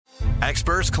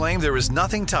Experts claim there is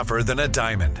nothing tougher than a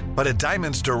diamond. But at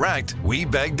Diamonds Direct, we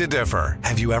beg to differ.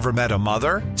 Have you ever met a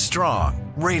mother?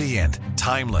 Strong, radiant,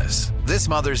 timeless. This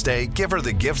Mother's Day, give her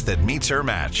the gift that meets her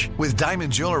match. With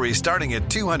diamond jewelry starting at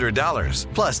 $200.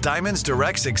 Plus Diamonds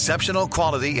Direct's exceptional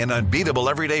quality and unbeatable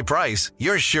everyday price,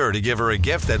 you're sure to give her a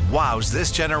gift that wows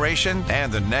this generation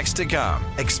and the next to come.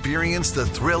 Experience the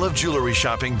thrill of jewelry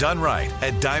shopping done right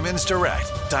at Diamonds Direct.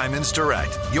 Diamonds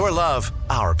Direct. Your love,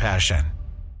 our passion.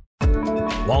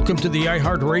 Welcome to the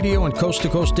iHeartRadio and Coast to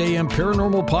Coast AM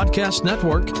Paranormal Podcast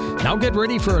Network. Now get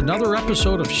ready for another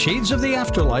episode of Shades of the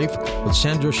Afterlife with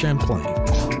Sandra Champlain.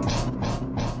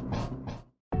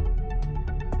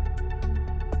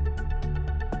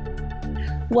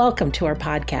 Welcome to our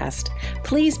podcast.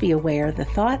 Please be aware the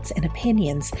thoughts and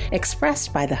opinions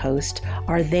expressed by the host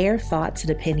are their thoughts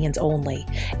and opinions only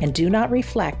and do not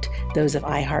reflect those of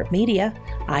iHeartMedia,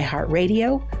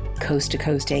 iHeartRadio, Coast to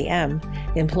Coast AM,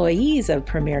 employees of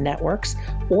Premier Networks,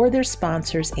 or their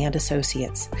sponsors and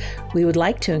associates. We would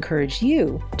like to encourage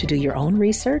you to do your own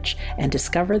research and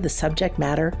discover the subject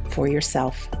matter for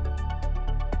yourself.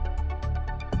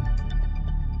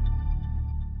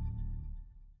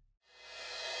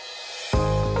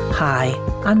 Hi,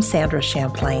 I'm Sandra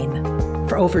Champlain.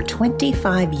 For over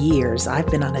 25 years,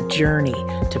 I've been on a journey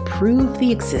to prove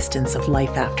the existence of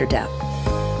life after death.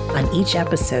 On each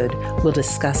episode, we'll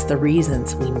discuss the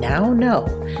reasons we now know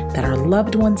that our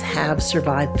loved ones have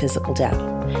survived physical death,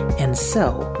 and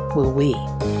so will we.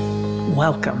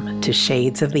 Welcome to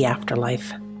Shades of the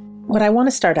Afterlife. What I want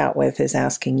to start out with is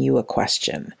asking you a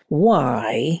question.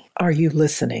 Why are you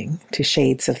listening to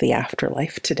Shades of the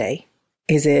Afterlife today?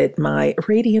 Is it my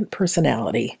radiant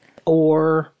personality?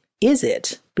 Or is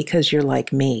it because you're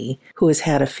like me, who has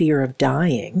had a fear of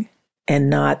dying and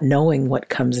not knowing what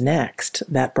comes next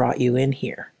that brought you in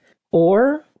here?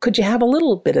 Or could you have a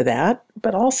little bit of that,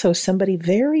 but also somebody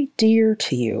very dear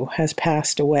to you has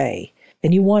passed away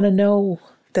and you want to know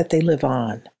that they live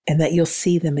on and that you'll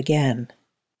see them again?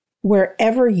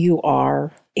 Wherever you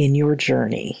are in your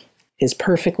journey is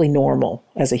perfectly normal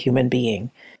as a human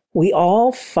being. We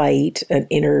all fight an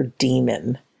inner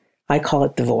demon. I call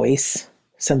it the voice.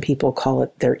 Some people call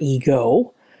it their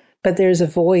ego. But there's a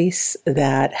voice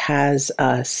that has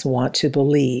us want to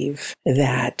believe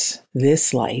that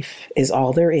this life is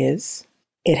all there is.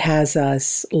 It has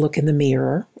us look in the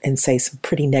mirror and say some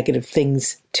pretty negative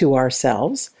things to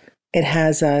ourselves. It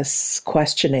has us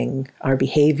questioning our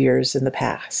behaviors in the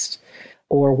past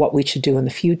or what we should do in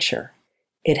the future.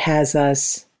 It has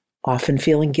us often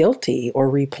feeling guilty or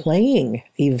replaying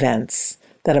events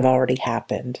that have already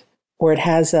happened. Or it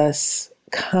has us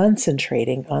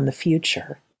concentrating on the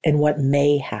future and what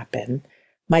may happen.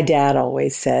 My dad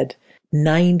always said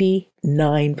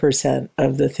 99%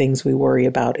 of the things we worry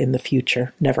about in the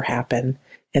future never happen.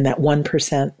 And that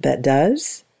 1% that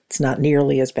does, it's not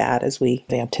nearly as bad as we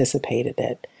anticipated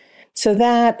it. So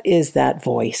that is that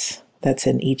voice that's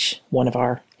in each one of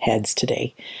our heads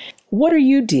today. What are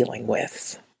you dealing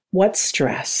with? What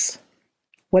stress?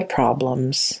 What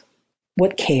problems?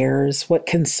 What cares? What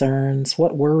concerns?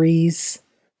 What worries?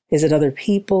 Is it other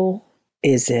people?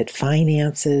 Is it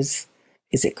finances?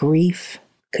 Is it grief?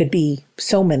 Could be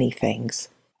so many things.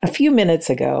 A few minutes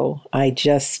ago, I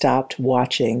just stopped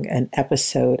watching an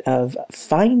episode of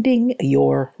Finding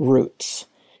Your Roots.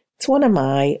 It's one of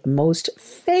my most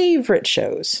favorite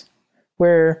shows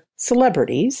where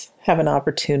celebrities have an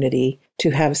opportunity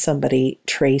to have somebody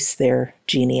trace their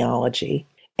genealogy.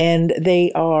 And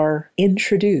they are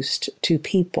introduced to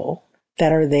people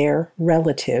that are their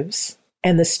relatives.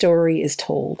 And the story is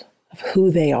told of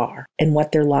who they are and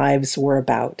what their lives were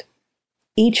about.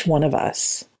 Each one of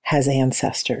us has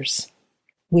ancestors.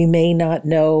 We may not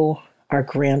know our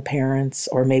grandparents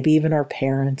or maybe even our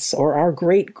parents or our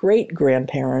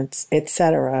great-great-grandparents,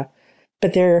 etc.,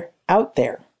 but they're out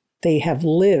there. They have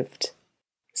lived.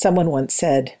 Someone once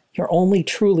said, "You're only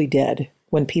truly dead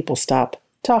when people stop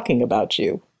talking about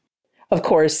you." Of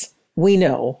course, we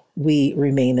know we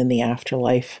remain in the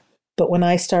afterlife. But when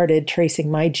I started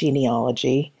tracing my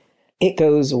genealogy, it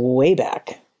goes way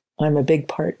back. I'm a big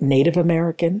part Native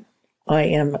American. I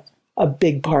am a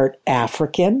big part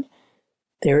African.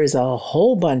 There is a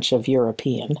whole bunch of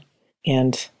European,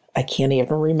 and I can't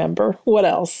even remember what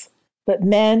else. But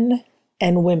men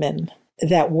and women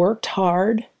that worked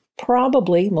hard,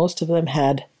 probably most of them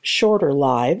had shorter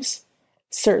lives.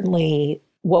 Certainly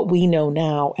what we know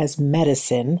now as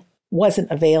medicine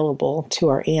wasn't available to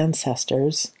our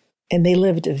ancestors, and they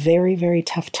lived very, very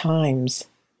tough times.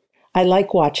 I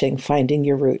like watching Finding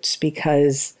Your Roots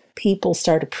because people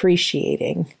start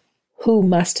appreciating who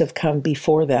must have come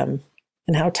before them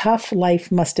and how tough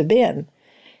life must have been.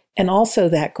 And also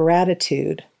that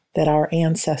gratitude that our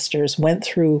ancestors went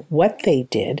through what they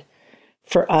did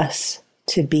for us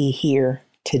to be here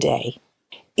today.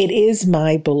 It is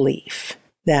my belief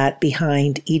that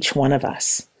behind each one of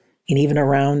us, and even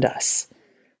around us,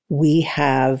 we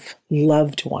have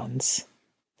loved ones,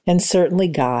 and certainly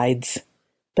guides,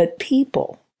 but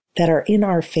people that are in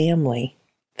our family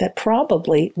that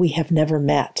probably we have never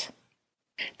met,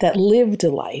 that lived a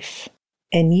life,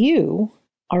 and you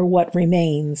are what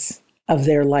remains of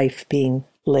their life being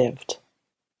lived.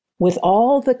 With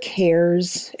all the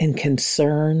cares and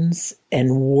concerns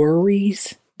and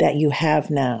worries that you have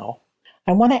now,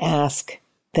 I want to ask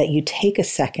that you take a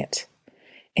second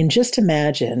and just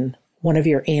imagine one of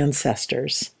your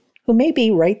ancestors who may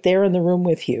be right there in the room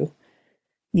with you.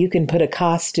 You can put a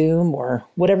costume or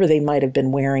whatever they might have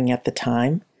been wearing at the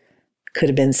time. Could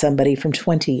have been somebody from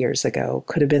 20 years ago,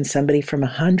 could have been somebody from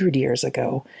 100 years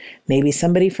ago, maybe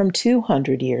somebody from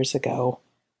 200 years ago.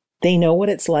 They know what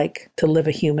it's like to live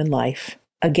a human life.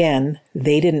 Again,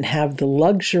 they didn't have the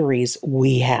luxuries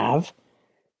we have.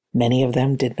 Many of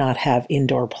them did not have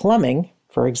indoor plumbing,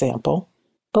 for example.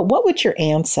 But what would your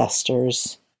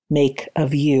ancestors make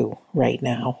of you right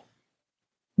now?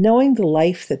 Knowing the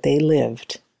life that they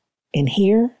lived, and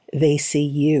here they see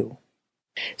you.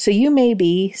 So you may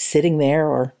be sitting there,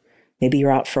 or maybe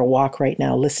you're out for a walk right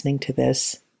now listening to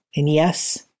this. And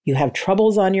yes, you have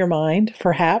troubles on your mind,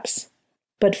 perhaps,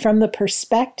 but from the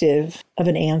perspective of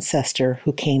an ancestor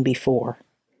who came before,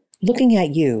 looking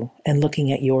at you and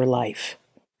looking at your life,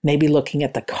 maybe looking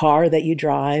at the car that you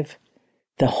drive,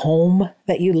 the home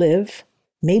that you live,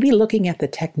 maybe looking at the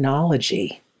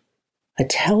technology, a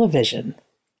television,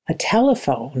 a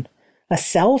telephone, a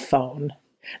cell phone,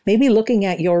 maybe looking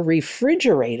at your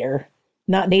refrigerator,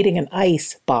 not needing an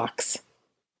ice box,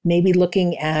 maybe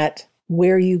looking at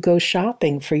where you go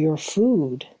shopping for your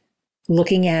food,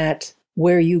 looking at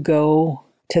where you go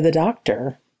to the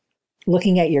doctor,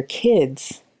 looking at your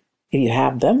kids, if you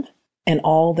have them, and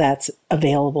all that's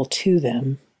available to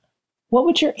them. What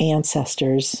would your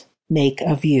ancestors make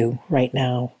of you right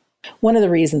now? One of the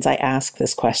reasons I ask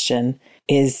this question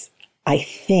is I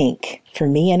think, for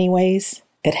me anyways,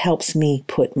 it helps me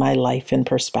put my life in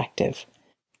perspective.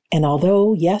 And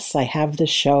although, yes, I have the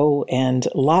show and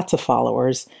lots of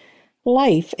followers,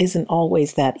 life isn't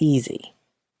always that easy.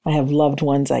 I have loved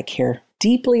ones I care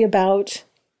deeply about.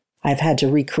 I've had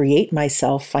to recreate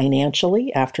myself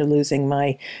financially after losing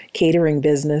my catering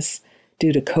business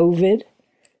due to COVID.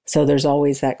 So there's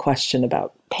always that question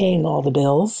about paying all the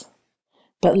bills.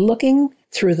 But looking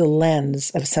through the lens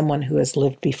of someone who has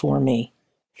lived before me,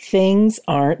 things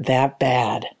aren't that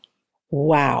bad.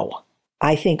 Wow.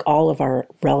 I think all of our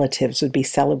relatives would be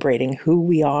celebrating who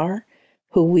we are,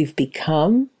 who we've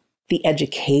become, the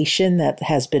education that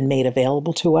has been made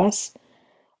available to us,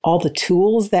 all the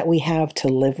tools that we have to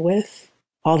live with,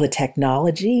 all the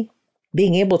technology,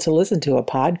 being able to listen to a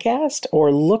podcast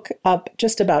or look up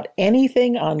just about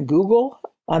anything on Google,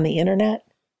 on the internet.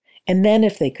 And then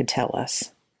if they could tell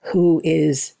us who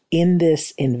is in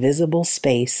this invisible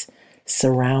space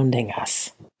surrounding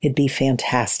us, it'd be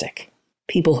fantastic.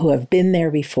 People who have been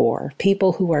there before,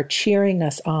 people who are cheering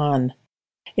us on.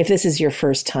 If this is your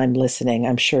first time listening,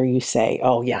 I'm sure you say,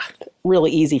 oh yeah,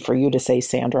 really easy for you to say,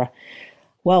 Sandra.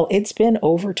 Well, it's been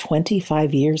over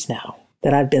 25 years now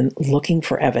that I've been looking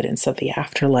for evidence of the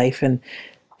afterlife and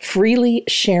freely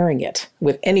sharing it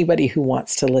with anybody who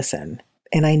wants to listen.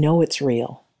 And I know it's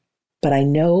real, but I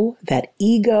know that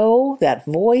ego, that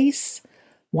voice,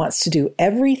 wants to do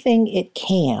everything it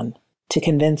can to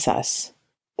convince us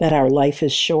that our life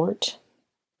is short,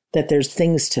 that there's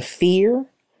things to fear,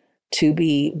 to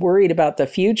be worried about the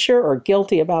future or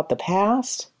guilty about the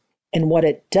past. And what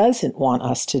it doesn't want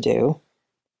us to do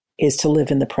is to live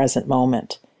in the present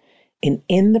moment. And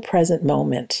in the present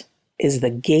moment is the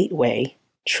gateway,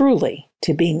 truly,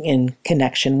 to being in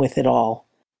connection with it all,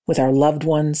 with our loved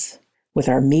ones, with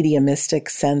our mediumistic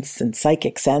sense and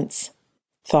psychic sense,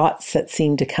 thoughts that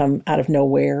seem to come out of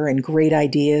nowhere and great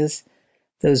ideas,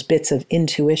 those bits of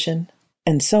intuition,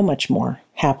 and so much more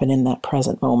happen in that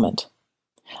present moment.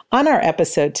 On our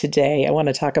episode today, I want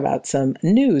to talk about some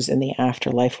news in the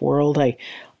afterlife world. I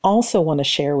also want to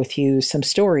share with you some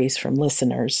stories from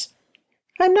listeners.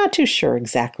 I'm not too sure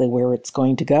exactly where it's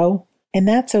going to go, and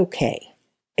that's okay.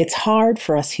 It's hard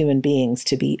for us human beings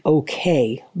to be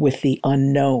okay with the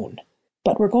unknown,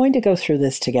 but we're going to go through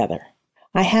this together.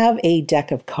 I have a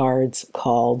deck of cards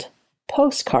called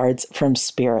Postcards from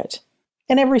Spirit,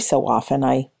 and every so often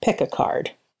I pick a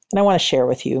card, and I want to share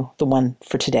with you the one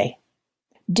for today.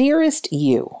 Dearest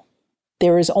you,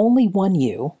 there is only one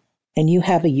you, and you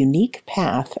have a unique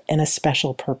path and a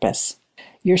special purpose.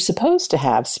 You're supposed to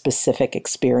have specific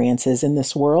experiences in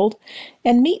this world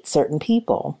and meet certain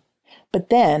people. But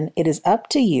then it is up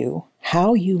to you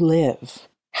how you live,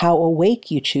 how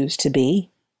awake you choose to be,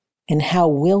 and how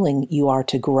willing you are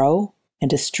to grow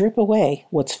and to strip away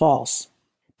what's false.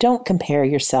 Don't compare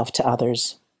yourself to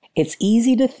others. It's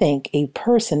easy to think a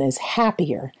person is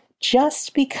happier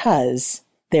just because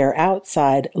their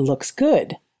outside looks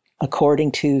good,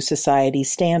 according to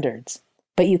society's standards.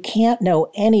 But you can't know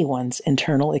anyone's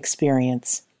internal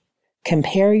experience.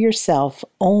 Compare yourself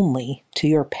only to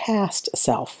your past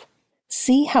self.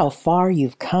 See how far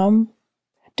you've come.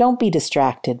 Don't be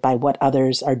distracted by what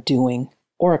others are doing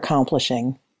or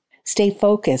accomplishing. Stay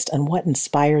focused on what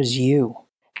inspires you.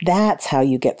 That's how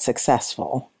you get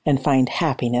successful and find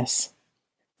happiness.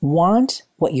 Want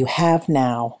what you have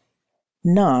now,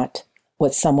 not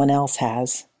what someone else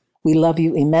has. We love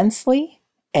you immensely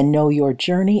and know your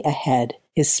journey ahead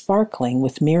is sparkling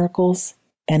with miracles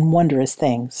and wondrous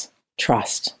things.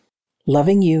 Trust.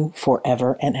 Loving you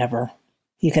forever and ever.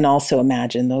 You can also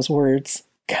imagine those words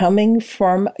coming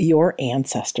from your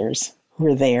ancestors who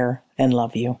are there and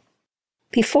love you.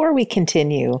 Before we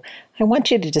continue, I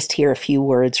want you to just hear a few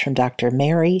words from Dr.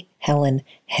 Mary Helen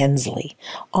Hensley,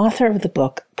 author of the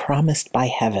book Promised by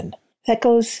Heaven. That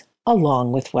goes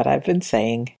along with what I've been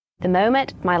saying. The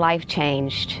moment my life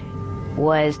changed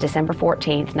was December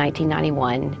 14th,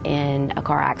 1991, in a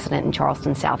car accident in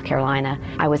Charleston, South Carolina.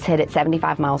 I was hit at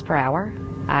 75 miles per hour.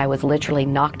 I was literally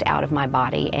knocked out of my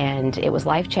body, and it was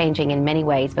life-changing in many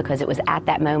ways because it was at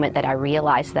that moment that I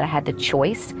realized that I had the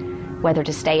choice whether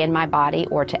to stay in my body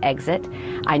or to exit.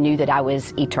 I knew that I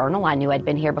was eternal. I knew I'd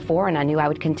been here before, and I knew I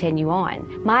would continue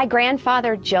on. My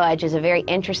grandfather, Judge, is a very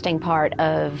interesting part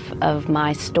of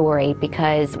my story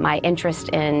because my interest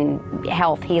in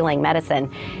health, healing,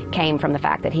 medicine came from the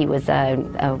fact that he was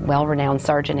a well-renowned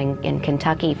surgeon in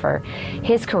Kentucky for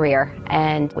his career.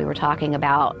 And we were talking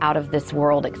about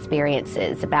out-of-this-world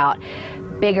experiences, about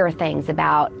bigger things,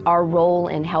 about our role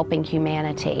in helping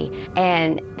humanity.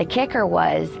 And the kicker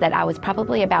was that I was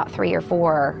probably about 3 or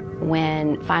 4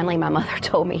 when finally my mother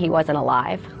told me he wasn't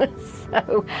alive.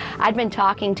 So I'd been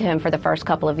talking to him for the first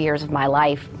couple of years of my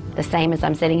life, the same as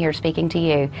I'm sitting here speaking to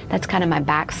you. That's kind of my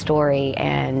backstory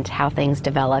and how things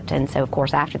developed. And so, of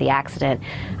course, after the accident,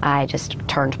 I just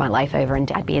turned my life over and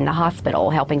I'd be in the hospital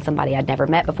helping somebody I'd never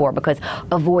met before because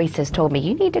a voice has told me,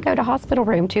 you need to go to hospital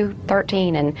room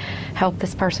 213 and help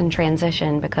this person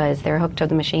transition because they're hooked to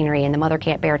the machinery and the mother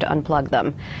can't bear to unplug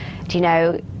them. Do you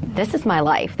know, this is my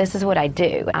life. This is what I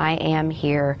do. I am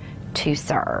here to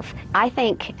serve. I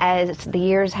think as the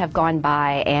years have gone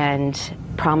by and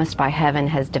Promised by Heaven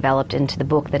has developed into the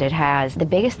book that it has, the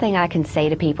biggest thing I can say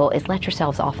to people is let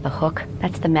yourselves off the hook.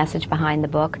 That's the message behind the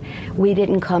book. We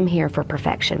didn't come here for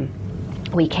perfection.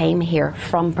 We came here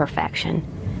from perfection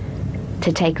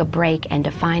to take a break and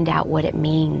to find out what it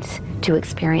means to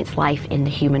experience life in the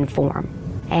human form.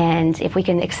 And if we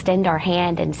can extend our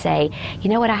hand and say, you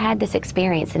know what, I had this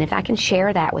experience, and if I can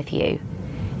share that with you,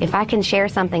 if I can share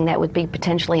something that would be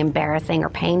potentially embarrassing or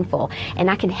painful, and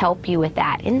I can help you with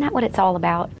that, isn't that what it's all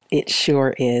about? It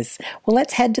sure is. Well,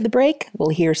 let's head to the break. We'll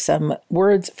hear some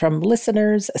words from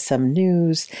listeners, some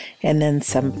news, and then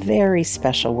some very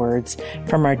special words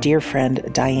from our dear friend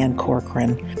Diane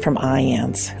Corcoran from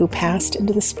IANS, who passed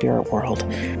into the spirit world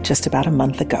just about a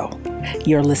month ago.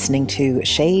 You're listening to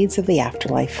Shades of the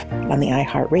Afterlife on the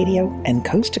iHeartRadio and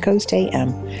Coast to Coast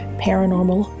AM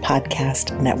Paranormal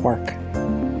Podcast Network.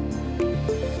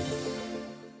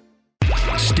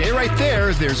 Stay right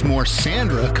there. There's more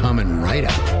Sandra coming right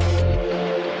up.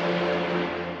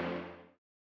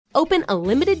 Open a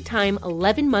limited-time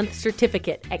 11-month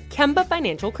certificate at Kemba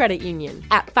Financial Credit Union.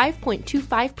 At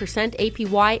 5.25%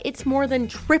 APY, it's more than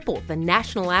triple the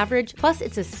national average, plus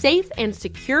it's a safe and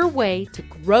secure way to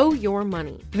grow your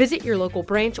money. Visit your local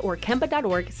branch or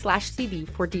kemba.org/CD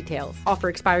for details. Offer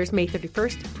expires May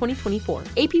 31st, 2024.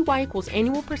 APY equals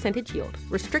annual percentage yield.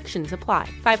 Restrictions apply.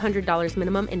 $500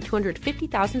 minimum and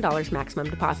 $250,000 maximum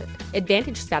deposit.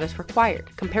 Advantage status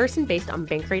required. Comparison based on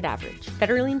bank rate average.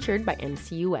 Federally insured by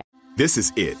NCUA. This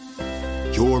is it.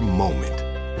 Your moment.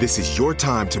 This is your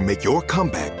time to make your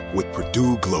comeback with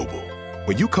Purdue Global.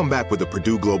 When you come back with a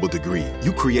Purdue Global degree,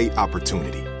 you create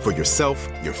opportunity for yourself,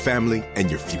 your family, and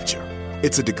your future.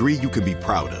 It's a degree you can be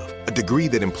proud of, a degree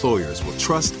that employers will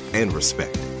trust and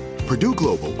respect. Purdue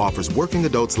Global offers working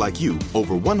adults like you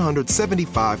over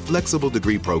 175 flexible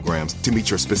degree programs to meet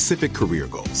your specific career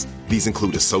goals. These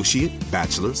include associate,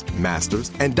 bachelor's,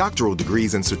 master's, and doctoral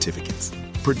degrees and certificates.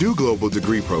 Purdue Global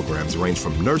degree programs range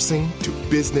from nursing to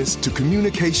business to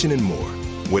communication and more.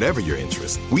 Whatever your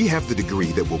interest, we have the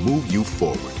degree that will move you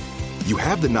forward. You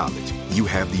have the knowledge, you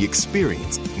have the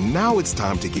experience. Now it's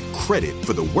time to get credit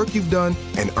for the work you've done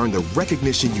and earn the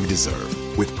recognition you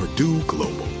deserve with Purdue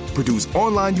Global, Purdue's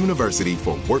online university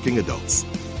for working adults.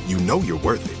 You know you're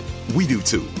worth it. We do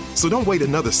too. So don't wait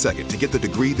another second to get the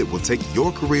degree that will take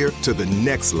your career to the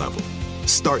next level.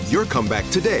 Start your comeback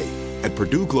today at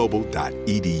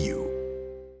purdueglobal.edu.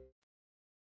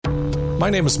 My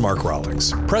name is Mark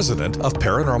Rawlings, president of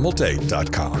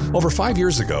ParanormalDate.com. Over 5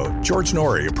 years ago, George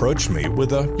Norrie approached me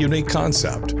with a unique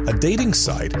concept, a dating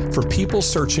site for people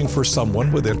searching for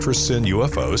someone with interests in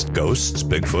UFOs, ghosts,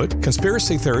 Bigfoot,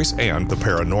 conspiracy theories, and the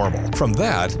paranormal. From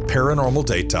that,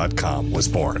 ParanormalDate.com was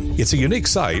born. It's a unique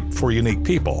site for unique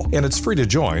people, and it's free to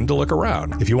join to look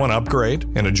around. If you want to upgrade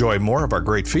and enjoy more of our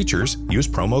great features, use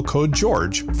promo code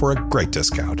GEORGE for a great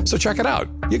discount. So check it out.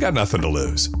 You got nothing to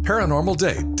lose.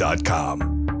 ParanormalDate.com.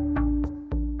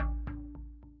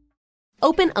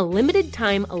 Open a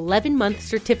limited-time 11-month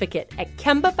certificate at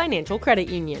Kemba Financial Credit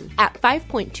Union. At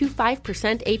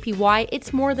 5.25% APY,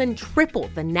 it's more than triple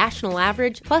the national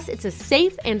average, plus it's a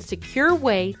safe and secure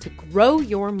way to grow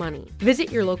your money.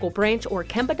 Visit your local branch or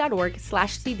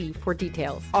kemba.org/CD for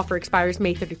details. Offer expires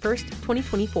May 31st,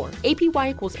 2024.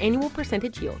 APY equals annual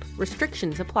percentage yield.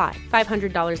 Restrictions apply.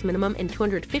 $500 minimum and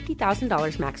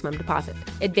 $250,000 maximum deposit.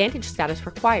 Advantage status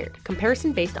required.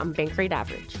 Comparison based on bank rate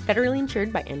average. Federally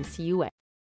insured by NCUA.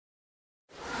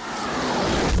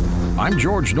 I'm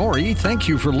George Norrie. Thank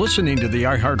you for listening to the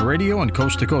iHeartRadio and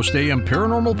Coast to Coast AM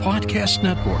Paranormal Podcast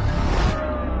Network.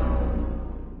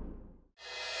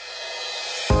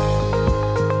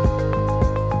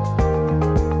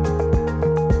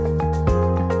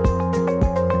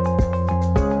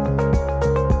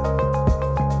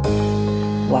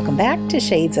 Welcome back to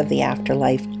Shades of the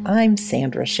Afterlife. I'm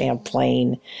Sandra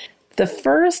Champlain. The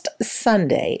first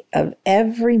Sunday of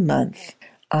every month,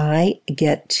 I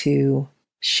get to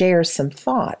share some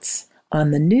thoughts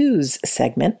on the news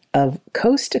segment of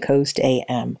Coast to Coast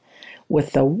AM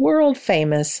with the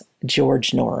world-famous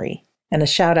George Norrie. And a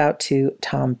shout out to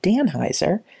Tom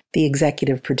Danheiser, the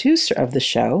executive producer of the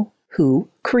show, who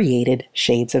created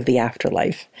Shades of the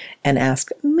Afterlife and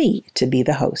asked me to be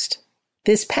the host.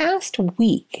 This past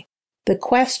week, the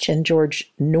question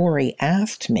George Norrie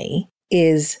asked me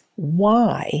is,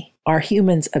 why are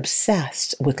humans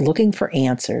obsessed with looking for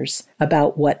answers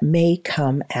about what may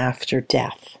come after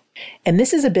death? And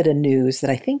this is a bit of news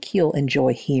that I think you'll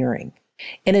enjoy hearing.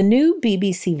 In a new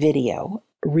BBC video,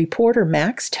 reporter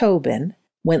Max Tobin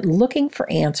went looking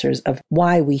for answers of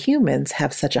why we humans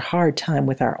have such a hard time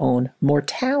with our own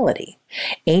mortality.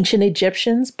 Ancient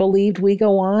Egyptians believed we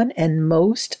go on, and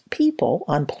most people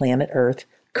on planet Earth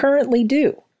currently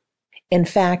do. In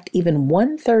fact, even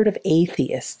 1/3 of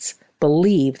atheists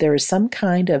believe there is some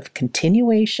kind of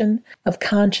continuation of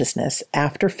consciousness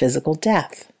after physical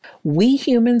death. We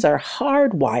humans are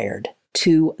hardwired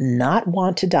to not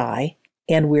want to die,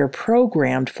 and we're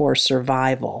programmed for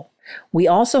survival. We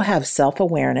also have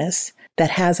self-awareness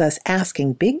that has us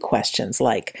asking big questions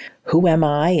like, who am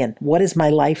I and what is my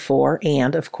life for?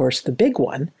 And, of course, the big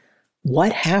one,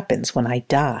 what happens when I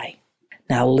die?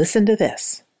 Now listen to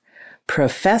this.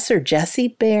 Professor Jesse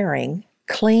Baring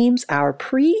claims our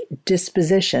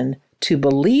predisposition to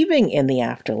believing in the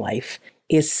afterlife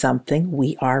is something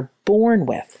we are born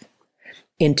with.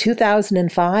 In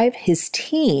 2005, his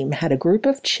team had a group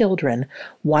of children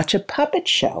watch a puppet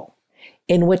show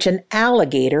in which an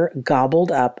alligator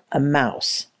gobbled up a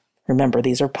mouse. Remember,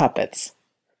 these are puppets.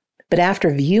 But after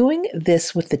viewing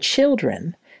this with the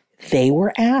children, they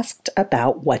were asked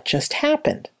about what just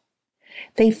happened.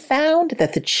 They found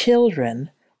that the children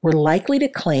were likely to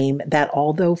claim that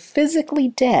although physically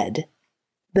dead,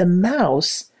 the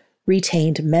mouse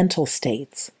retained mental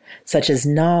states, such as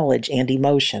knowledge and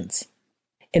emotions.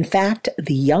 In fact,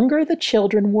 the younger the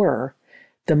children were,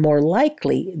 the more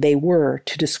likely they were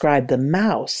to describe the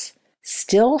mouse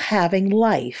still having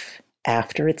life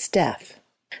after its death.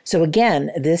 So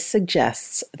again, this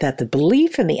suggests that the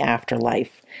belief in the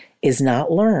afterlife is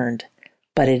not learned,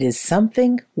 but it is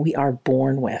something we are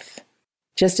born with.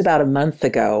 Just about a month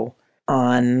ago,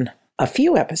 on a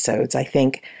few episodes, I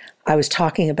think, I was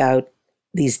talking about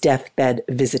these deathbed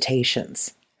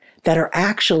visitations that are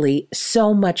actually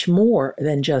so much more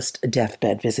than just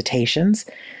deathbed visitations,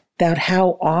 about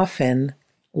how often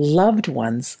loved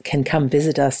ones can come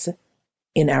visit us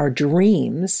in our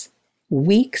dreams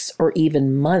weeks or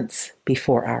even months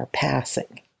before our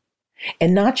passing.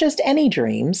 And not just any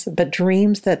dreams, but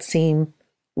dreams that seem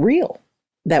real,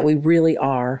 that we really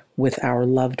are with our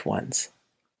loved ones.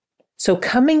 So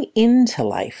coming into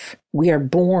life, we are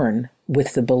born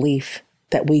with the belief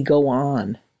that we go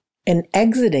on. And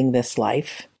exiting this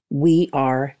life, we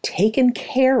are taken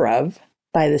care of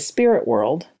by the spirit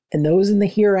world and those in the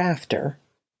hereafter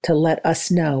to let us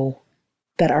know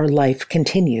that our life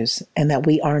continues and that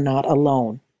we are not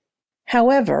alone.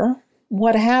 However,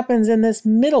 what happens in this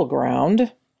middle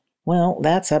ground, well,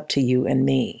 that's up to you and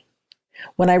me.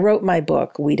 When I wrote my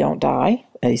book, We Don't Die,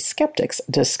 A Skeptic's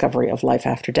Discovery of Life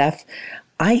After Death,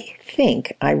 I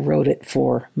think I wrote it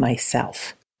for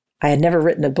myself. I had never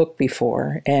written a book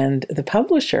before, and the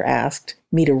publisher asked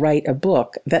me to write a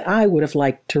book that I would have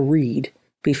liked to read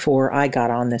before I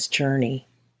got on this journey.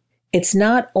 It's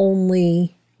not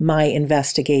only my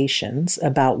investigations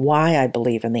about why I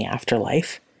believe in the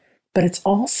afterlife, but it's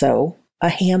also a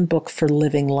handbook for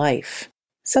living life,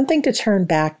 something to turn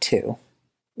back to.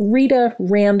 Read a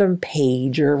random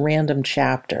page or a random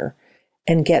chapter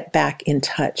and get back in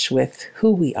touch with who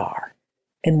we are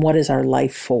and what is our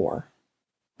life for.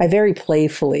 I very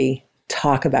playfully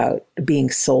talk about being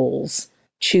souls,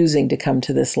 choosing to come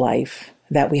to this life,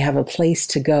 that we have a place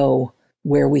to go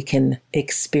where we can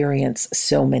experience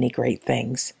so many great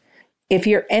things. If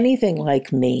you're anything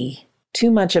like me, too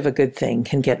much of a good thing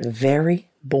can get very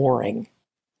boring.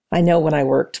 I know when I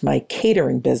worked my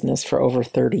catering business for over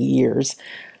 30 years,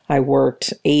 I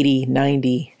worked 80,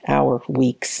 90-hour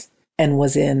weeks and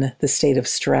was in the state of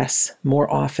stress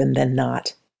more often than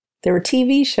not. There were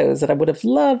TV shows that I would have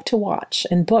loved to watch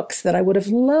and books that I would have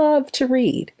loved to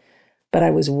read, but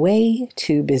I was way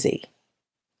too busy.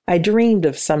 I dreamed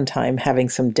of sometime having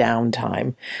some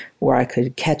downtime where I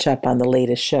could catch up on the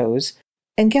latest shows.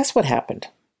 And guess what happened?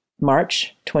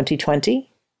 March 2020,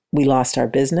 we lost our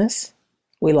business,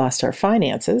 we lost our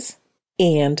finances,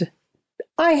 and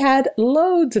I had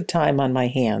loads of time on my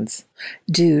hands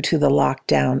due to the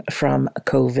lockdown from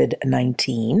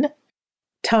COVID-19.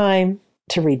 Time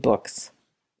to read books,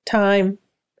 time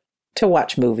to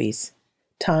watch movies,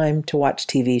 time to watch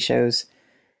TV shows,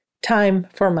 time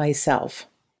for myself.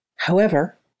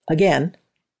 However, again,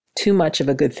 too much of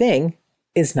a good thing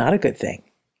is not a good thing.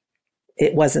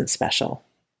 It wasn't special.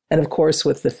 And of course,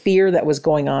 with the fear that was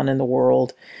going on in the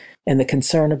world and the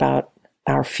concern about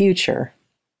our future,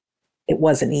 it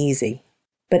wasn't easy.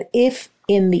 But if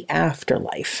in the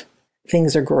afterlife,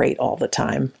 things are great all the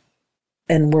time,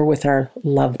 and we're with our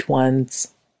loved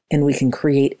ones, and we can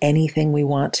create anything we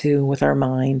want to with our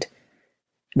mind,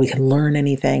 we can learn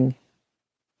anything,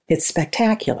 it's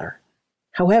spectacular.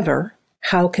 However,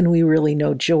 how can we really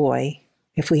know joy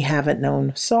if we haven't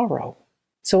known sorrow?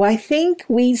 So I think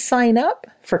we sign up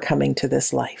for coming to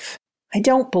this life. I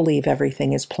don't believe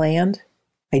everything is planned.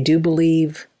 I do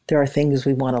believe there are things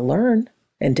we want to learn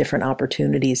and different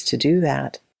opportunities to do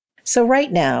that. So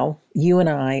right now, you and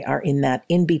I are in that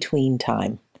in-between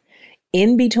time.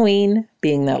 In between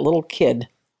being that little kid,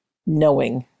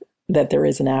 knowing that there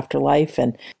is an afterlife,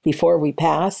 and before we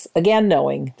pass, again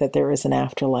knowing that there is an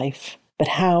afterlife. But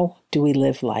how do we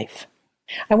live life?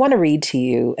 I want to read to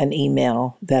you an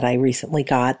email that I recently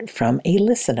got from a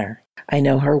listener. I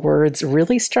know her words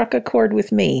really struck a chord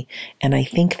with me, and I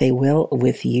think they will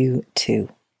with you too.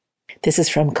 This is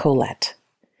from Colette.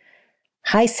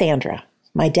 Hi, Sandra.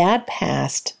 My dad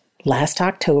passed last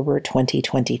October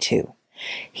 2022.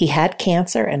 He had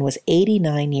cancer and was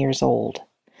 89 years old.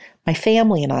 My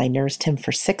family and I nursed him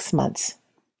for 6 months.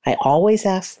 I always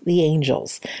asked the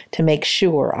angels to make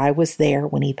sure I was there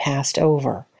when he passed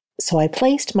over, so I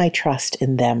placed my trust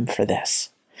in them for this.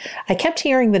 I kept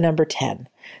hearing the number 10,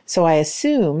 so I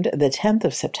assumed the 10th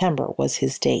of September was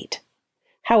his date.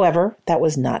 However, that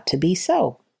was not to be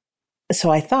so.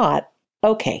 So I thought,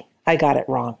 okay, I got it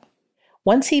wrong.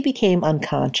 Once he became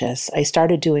unconscious, I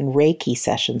started doing Reiki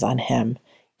sessions on him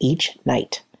each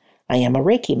night. I am a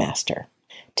Reiki master,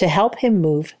 to help him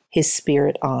move his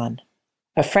spirit on.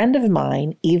 A friend of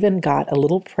mine even got a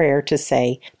little prayer to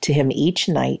say to him each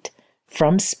night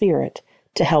from spirit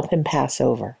to help him pass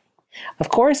over. Of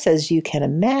course, as you can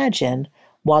imagine,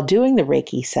 while doing the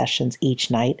Reiki sessions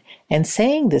each night and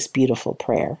saying this beautiful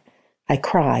prayer, I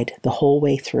cried the whole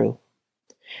way through.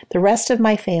 The rest of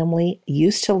my family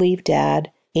used to leave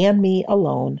Dad and me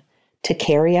alone to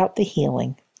carry out the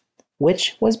healing,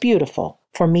 which was beautiful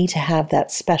for me to have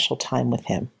that special time with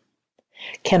him.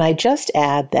 Can I just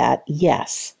add that,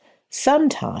 yes,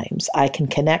 sometimes I can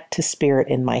connect to spirit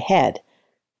in my head,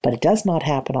 but it does not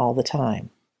happen all the time.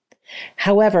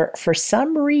 However, for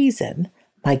some reason,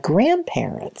 my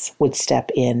grandparents would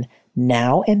step in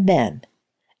now and then,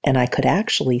 and I could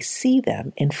actually see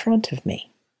them in front of me.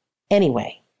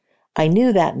 Anyway, I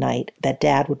knew that night that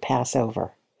Dad would pass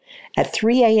over. At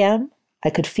 3 a.m., I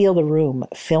could feel the room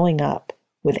filling up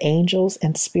with angels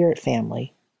and spirit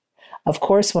family. Of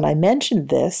course, when I mentioned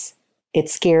this, it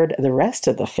scared the rest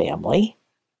of the family,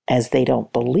 as they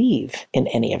don't believe in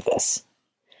any of this.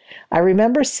 I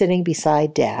remember sitting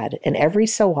beside Dad, and every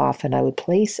so often I would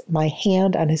place my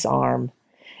hand on his arm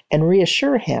and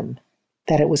reassure him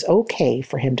that it was okay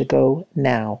for him to go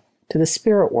now to the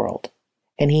spirit world,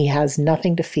 and he has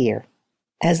nothing to fear.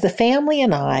 As the family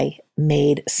and I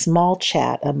made small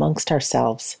chat amongst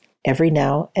ourselves every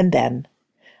now and then,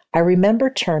 I remember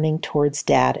turning towards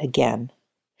Dad again.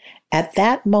 At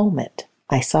that moment,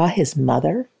 I saw his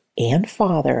mother and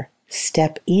father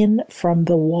step in from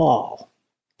the wall.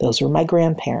 Those were my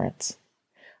grandparents.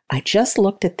 I just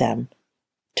looked at them,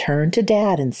 turned to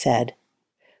Dad and said,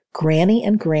 "Granny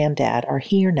and Granddad are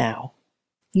here now.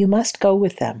 You must go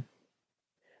with them."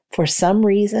 For some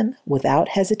reason, without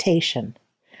hesitation,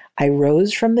 I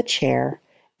rose from the chair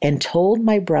and told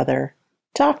my brother,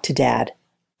 "Talk to Dad.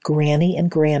 Granny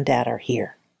and Granddad are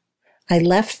here." I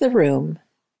left the room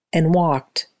and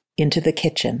walked into the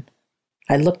kitchen.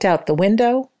 I looked out the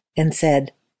window and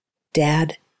said,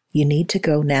 "Dad, you need to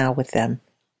go now with them."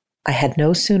 I had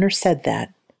no sooner said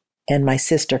that, and my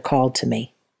sister called to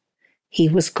me. He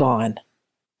was gone.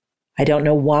 I don't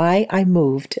know why I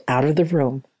moved out of the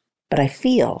room, but I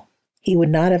feel he would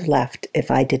not have left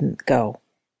if I didn't go.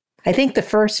 I think the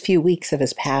first few weeks of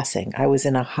his passing, I was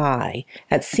in a high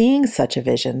at seeing such a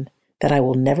vision that I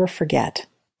will never forget,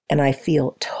 and I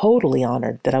feel totally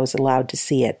honored that I was allowed to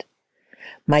see it.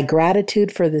 My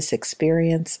gratitude for this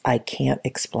experience I can't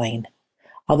explain.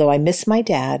 Although I miss my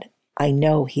dad, I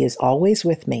know he is always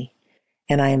with me,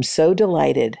 and I am so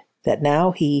delighted that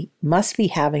now he must be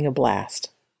having a blast.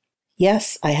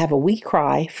 Yes, I have a wee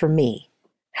cry for me.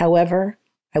 However,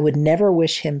 I would never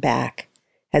wish him back,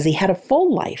 as he had a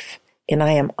full life, and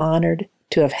I am honored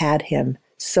to have had him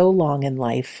so long in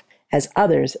life, as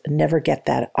others never get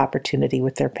that opportunity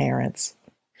with their parents.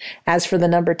 As for the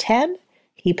number 10,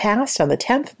 he passed on the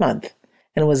 10th month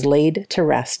and was laid to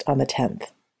rest on the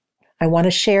 10th. I want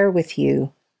to share with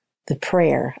you the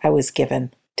prayer I was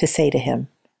given to say to him.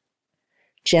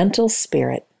 "Gentle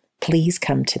Spirit, please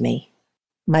come to me.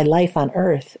 My life on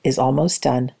earth is almost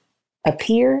done.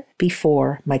 Appear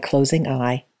before my closing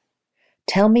eye.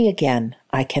 Tell me again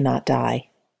I cannot die.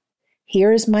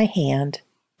 Here is my hand,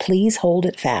 please hold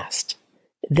it fast.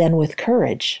 Then with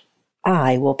courage,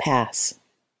 I will pass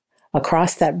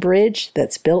across that bridge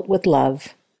that's built with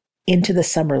love into the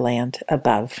summerland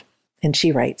above." And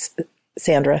she writes,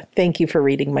 "Sandra, thank you for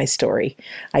reading my story.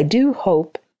 I do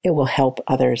hope it will help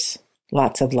others.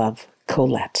 Lots of love,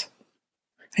 Colette."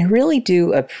 I really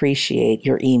do appreciate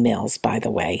your emails, by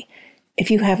the way.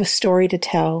 If you have a story to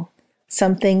tell,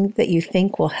 something that you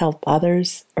think will help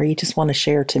others, or you just want to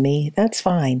share to me, that's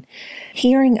fine.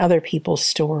 Hearing other people's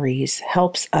stories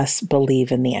helps us believe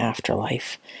in the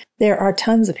afterlife. There are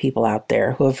tons of people out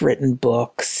there who have written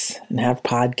books and have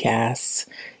podcasts.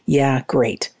 Yeah,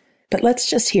 great. But let's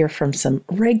just hear from some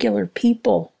regular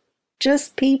people,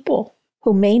 just people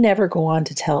who may never go on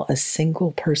to tell a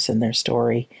single person their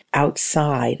story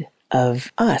outside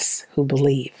of us who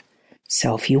believe.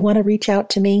 So if you want to reach out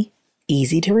to me,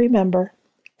 easy to remember,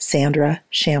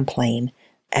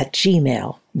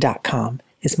 sandrachamplain@gmail.com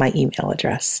is my email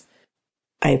address.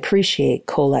 I appreciate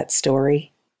Colette's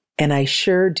story, and I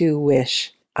sure do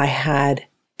wish I had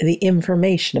the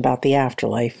information about the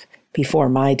afterlife before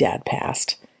my dad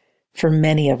passed. For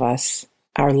many of us,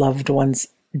 our loved ones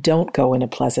don't go in a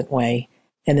pleasant way,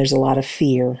 and there's a lot of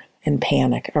fear and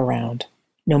panic around.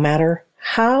 No matter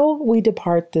how we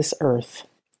depart this earth,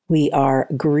 we are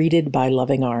greeted by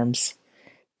loving arms.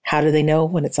 How do they know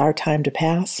when it's our time to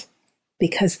pass?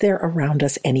 Because they're around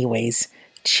us anyways,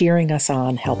 cheering us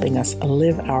on, helping us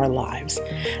live our lives.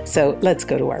 So let's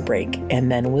go to our break,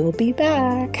 and then we'll be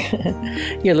back.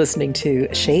 You're listening to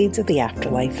Shades of the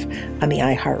Afterlife on the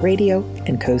iHeartRadio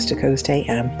and Coast to Coast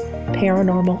AM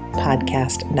Paranormal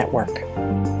Podcast Network.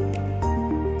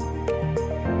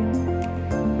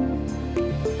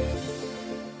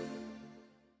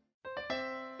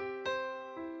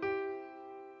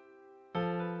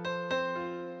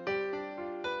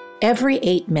 Every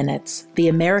 8 minutes, the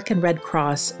American Red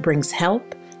Cross brings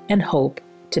help and hope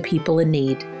to people in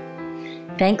need.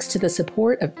 Thanks to the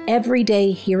support of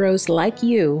everyday heroes like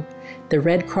you, the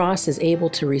Red Cross is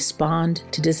able to respond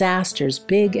to disasters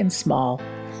big and small,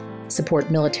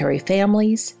 support military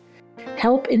families,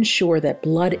 help ensure that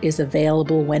blood is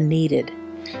available when needed,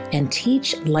 and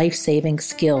teach life-saving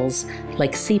skills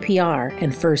like CPR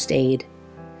and first aid.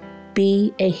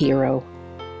 Be a hero.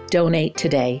 Donate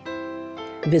today.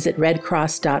 Visit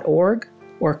redcross.org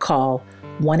or call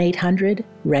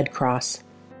 1-800-RED-CROSS.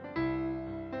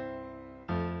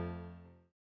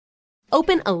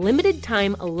 Open a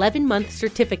limited-time 11-month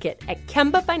certificate at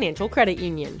Kemba Financial Credit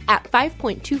Union. At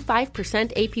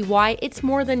 5.25% APY, it's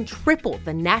more than triple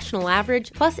the national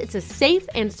average, plus it's a safe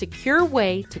and secure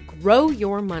way to grow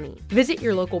your money. Visit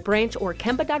your local branch or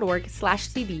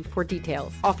kemba.org/cb for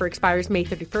details. Offer expires May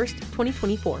 31st,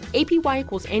 2024. APY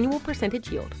equals annual percentage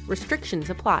yield. Restrictions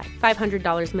apply.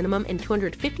 $500 minimum and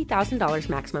 $250,000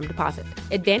 maximum deposit.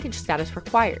 Advantage status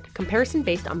required. Comparison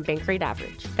based on bank rate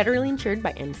average. Federally insured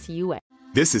by NCUA.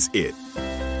 This is it.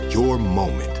 Your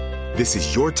moment. This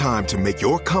is your time to make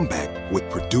your comeback with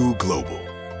Purdue Global.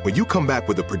 When you come back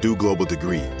with a Purdue Global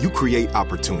degree, you create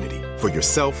opportunity for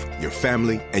yourself, your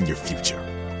family, and your future.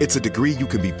 It's a degree you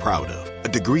can be proud of, a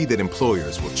degree that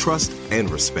employers will trust and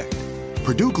respect.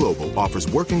 Purdue Global offers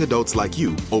working adults like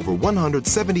you over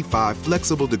 175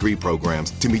 flexible degree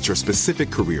programs to meet your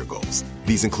specific career goals.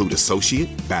 These include associate,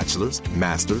 bachelor's,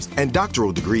 master's, and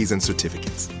doctoral degrees and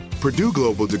certificates. Purdue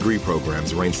Global degree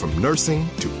programs range from nursing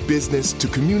to business to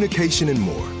communication and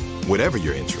more. Whatever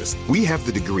your interest, we have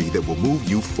the degree that will move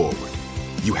you forward.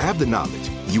 You have the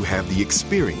knowledge, you have the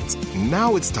experience.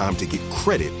 Now it's time to get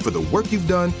credit for the work you've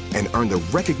done and earn the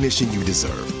recognition you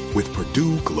deserve with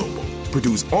Purdue Global,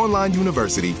 Purdue's online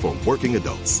university for working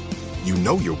adults. You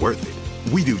know you're worth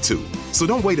it. We do too. So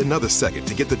don't wait another second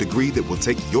to get the degree that will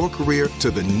take your career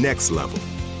to the next level.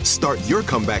 Start your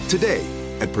comeback today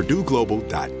at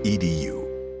purdueglobal.edu.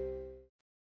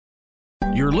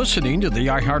 You're listening to the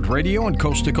iHeartRadio and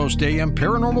Coast to Coast AM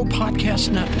Paranormal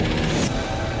Podcast Network.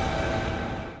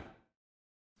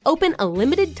 Open a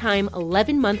limited-time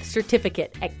 11-month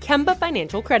certificate at Kemba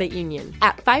Financial Credit Union.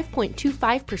 At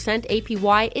 5.25%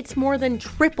 APY, it's more than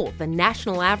triple the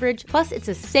national average, plus it's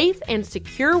a safe and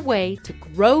secure way to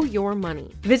grow your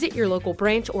money. Visit your local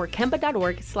branch or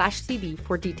kemba.org/cb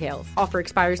for details. Offer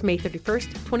expires May 31st,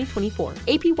 2024.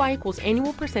 APY equals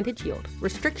annual percentage yield.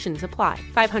 Restrictions apply.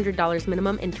 $500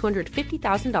 minimum and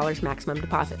 $250,000 maximum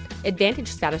deposit. Advantage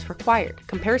status required.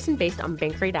 Comparison based on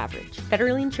bank rate average.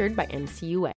 Federally insured by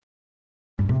NCUA.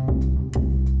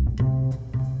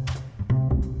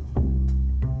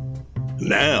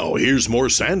 Now, here's more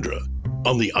Sandra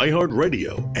on the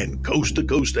iHeartRadio and Coast to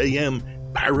Coast AM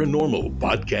Paranormal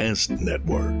Podcast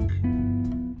Network.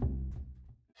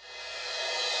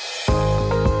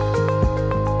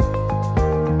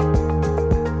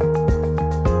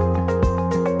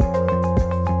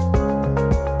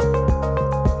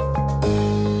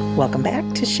 Welcome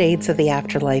back to Shades of the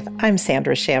Afterlife. I'm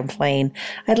Sandra Champlain.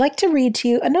 I'd like to read to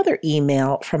you another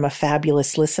email from a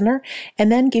fabulous listener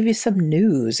and then give you some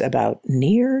news about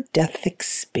near-death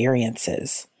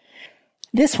experiences.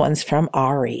 This one's from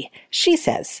Ari. She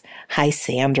says, "Hi,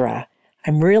 Sandra.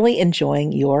 I'm really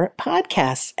enjoying your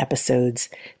podcast episodes.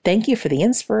 Thank you for the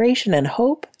inspiration and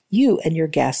hope you and your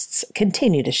guests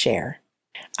continue to share.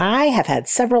 I have had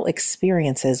several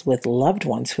experiences with loved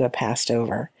ones who have passed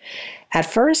over. At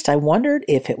first, I wondered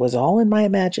if it was all in my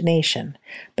imagination,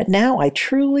 but now I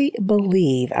truly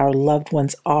believe our loved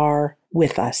ones are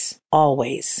with us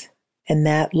always, and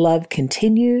that love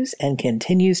continues and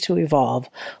continues to evolve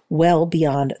well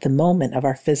beyond the moment of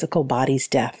our physical body's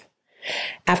death.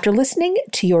 After listening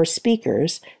to your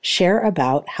speakers share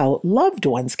about how loved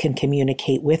ones can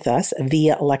communicate with us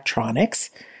via electronics,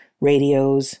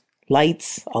 radios,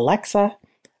 lights, Alexa.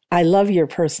 I love your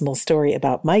personal story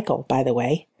about Michael, by the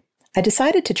way. I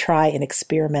decided to try an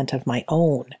experiment of my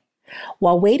own.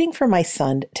 While waiting for my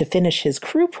son to finish his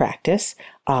crew practice,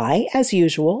 I, as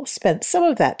usual, spent some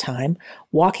of that time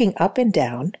walking up and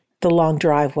down the long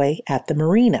driveway at the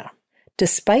marina.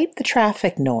 Despite the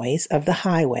traffic noise of the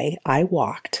highway, I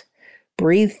walked,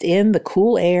 breathed in the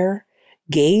cool air,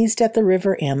 gazed at the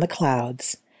river and the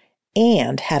clouds,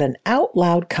 and had an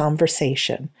out-loud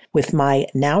conversation with my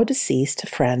now-deceased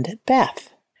friend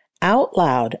Beth. Out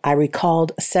loud, I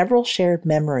recalled several shared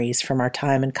memories from our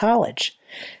time in college,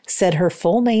 said her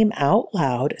full name out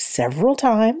loud several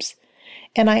times,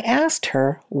 and I asked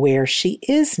her where she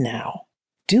is now.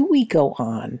 Do we go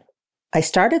on? I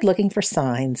started looking for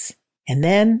signs, and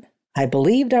then I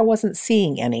believed I wasn't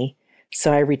seeing any,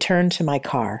 so I returned to my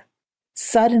car.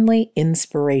 Suddenly,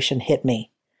 inspiration hit me.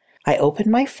 I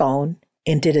opened my phone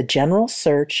and did a general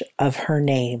search of her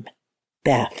name,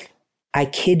 Beth. I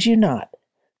kid you not.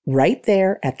 Right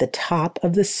there at the top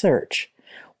of the search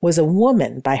was a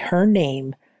woman by her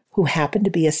name who happened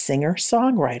to be a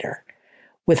singer-songwriter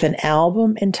with an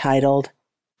album entitled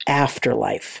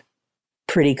Afterlife.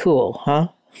 Pretty cool, huh?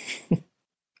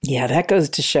 Yeah, that goes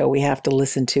to show we have to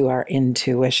listen to our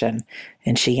intuition.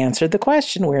 And she answered the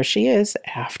question where she is,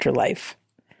 Afterlife.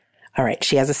 All right,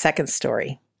 she has a second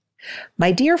story.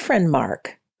 My dear friend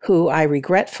Mark, who I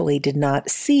regretfully did not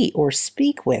see or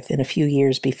speak with in a few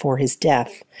years before his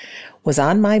death, was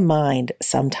on my mind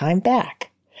some time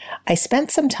back. I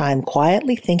spent some time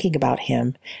quietly thinking about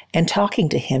him and talking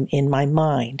to him in my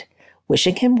mind,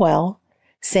 wishing him well,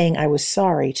 saying I was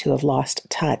sorry to have lost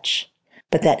touch,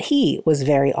 but that he was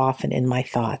very often in my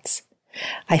thoughts.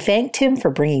 I thanked him for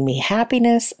bringing me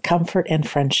happiness, comfort, and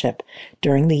friendship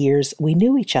during the years we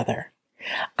knew each other.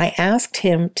 I asked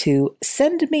him to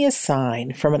send me a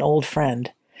sign from an old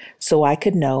friend so I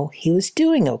could know he was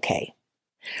doing okay.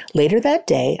 Later that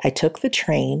day, I took the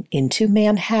train into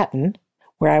Manhattan,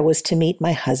 where I was to meet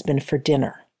my husband for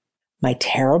dinner. My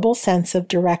terrible sense of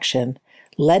direction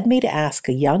led me to ask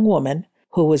a young woman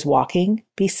who was walking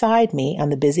beside me on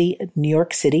the busy New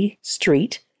York City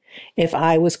street if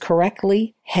I was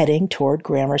correctly heading toward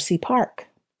Gramercy Park.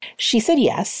 She said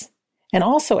yes, and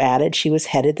also added she was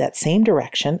headed that same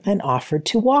direction and offered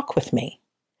to walk with me.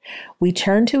 We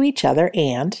turned to each other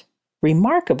and,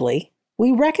 remarkably,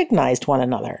 we recognized one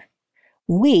another.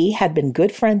 We had been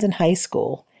good friends in high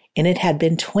school, and it had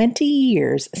been 20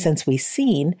 years since we'd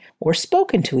seen or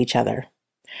spoken to each other.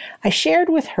 I shared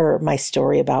with her my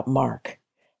story about Mark,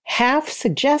 half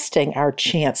suggesting our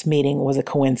chance meeting was a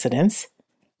coincidence,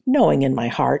 knowing in my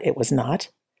heart it was not.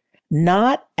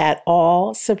 Not at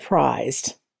all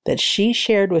surprised that she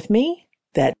shared with me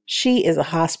that she is a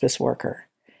hospice worker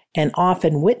and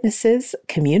often witnesses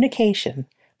communication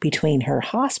between her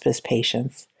hospice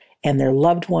patients and their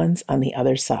loved ones on the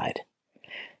other side.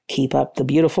 Keep up the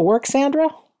beautiful work, Sandra.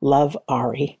 Love,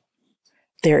 Ari.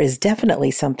 There is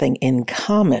definitely something in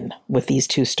common with these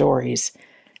two stories.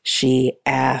 She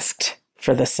asked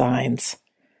for the signs.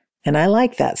 And I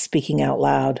like that, speaking out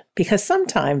loud, because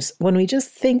sometimes when we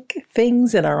just think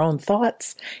things in our own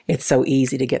thoughts, it's so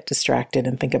easy to get distracted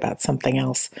and think about something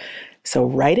else. So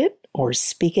write it or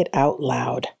speak it out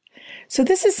loud. So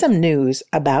this is some news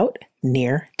about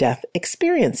near-death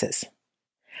experiences.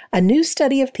 A new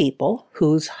study of people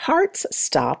whose hearts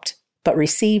stopped but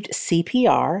received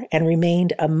CPR and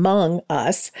remained among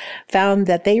us found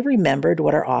that they remembered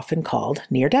what are often called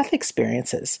near-death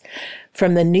experiences.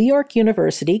 From the New York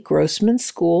University Grossman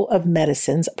School of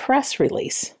Medicine's press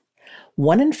release,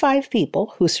 1 in 5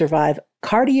 people who survive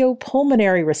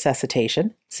cardiopulmonary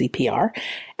resuscitation, CPR,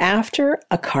 after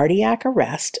a cardiac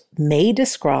arrest may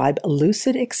describe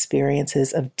lucid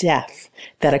experiences of death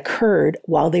that occurred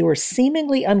while they were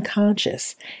seemingly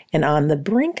unconscious and on the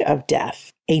brink of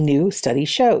death, a new study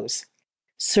shows.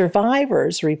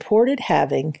 Survivors reported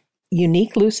having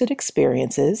unique lucid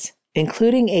experiences,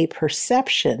 including a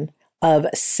perception of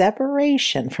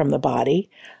separation from the body,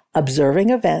 observing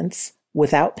events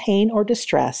without pain or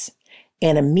distress,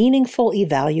 and a meaningful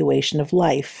evaluation of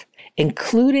life,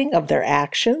 including of their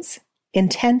actions,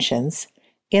 intentions,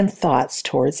 and thoughts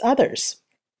towards others.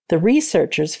 The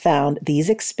researchers found these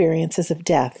experiences of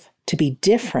death to be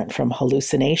different from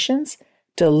hallucinations,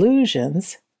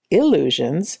 delusions,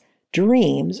 illusions,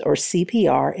 dreams, or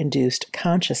CPR-induced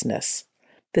consciousness.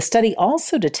 The study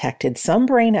also detected some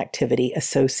brain activity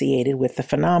associated with the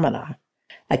phenomena.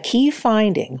 A key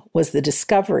finding was the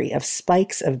discovery of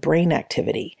spikes of brain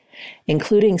activity,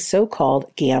 including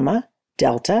so-called gamma,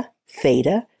 delta,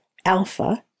 theta,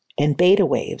 alpha, and beta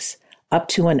waves, up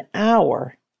to an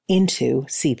hour into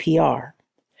CPR.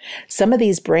 Some of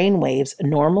these brain waves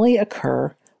normally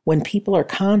occur when people are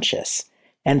conscious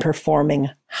and performing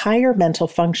higher mental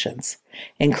functions,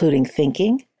 including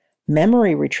thinking,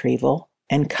 memory retrieval,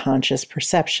 and conscious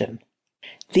perception.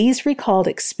 These recalled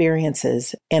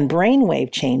experiences and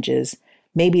brainwave changes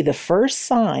may be the first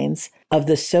signs of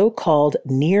the so-called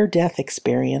near-death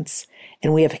experience,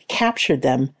 and we have captured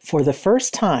them for the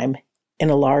first time in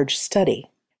a large study,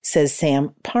 says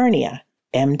Sam Parnia,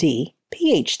 MD,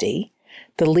 PhD,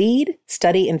 the lead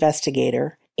study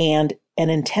investigator and an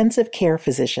intensive care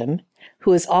physician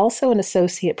who is also an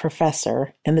associate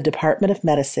professor in the Department of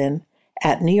Medicine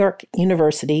at New York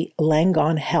University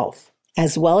Langone Health,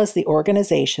 as well as the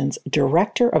organization's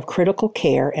Director of Critical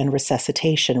Care and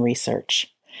Resuscitation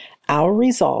Research. Our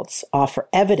results offer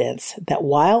evidence that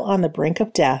while on the brink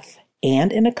of death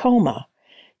and in a coma,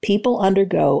 people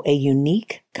undergo a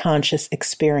unique conscious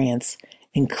experience,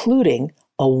 including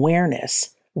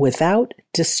awareness without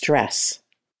distress.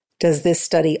 Does this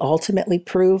study ultimately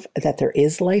prove that there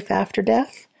is life after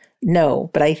death? No,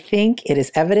 but I think it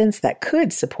is evidence that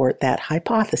could support that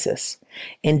hypothesis.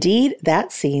 Indeed,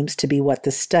 that seems to be what the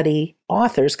study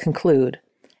authors conclude,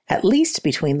 at least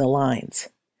between the lines.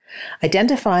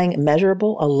 Identifying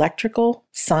measurable electrical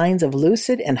signs of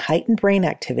lucid and heightened brain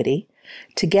activity,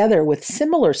 together with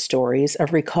similar stories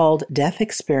of recalled death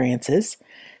experiences,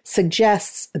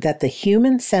 suggests that the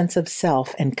human sense of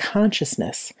self and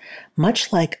consciousness,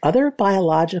 much like other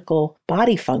biological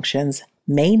body functions,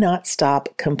 may not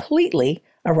stop completely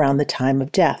around the time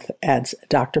of death, adds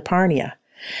Dr. Parnia.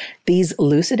 These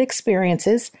lucid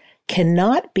experiences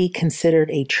cannot be considered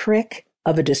a trick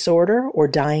of a disorder or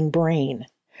dying brain,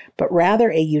 but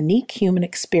rather a unique human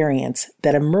experience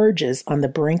that emerges on the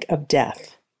brink of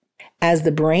death. As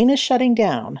the brain is shutting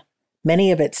down,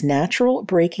 many of its natural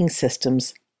braking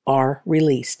systems are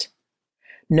released.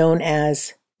 Known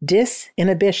as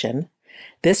disinhibition,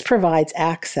 this provides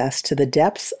access to the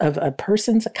depths of a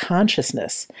person's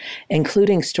consciousness,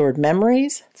 including stored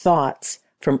memories, thoughts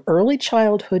from early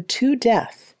childhood to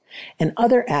death, and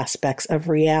other aspects of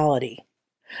reality.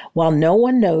 While no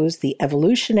one knows the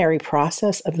evolutionary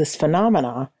process of this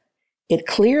phenomena, it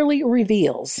clearly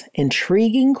reveals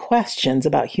intriguing questions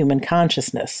about human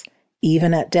consciousness,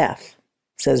 even at death,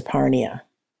 says Parnia.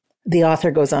 The author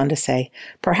goes on to say,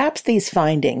 perhaps these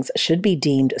findings should be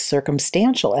deemed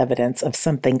circumstantial evidence of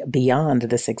something beyond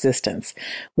this existence,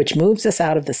 which moves us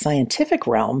out of the scientific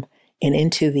realm and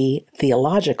into the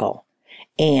theological.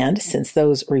 And since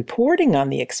those reporting on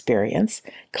the experience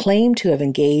claim to have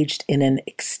engaged in an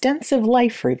extensive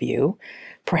life review,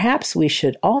 perhaps we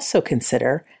should also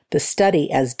consider the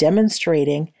study as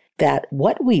demonstrating that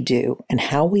what we do and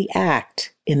how we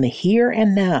act in the here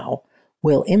and now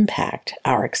will impact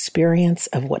our experience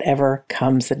of whatever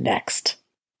comes next.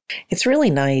 It's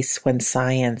really nice when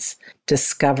science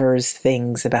discovers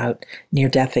things about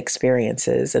near-death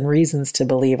experiences and reasons to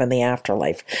believe in the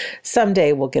afterlife.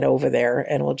 Someday we'll get over there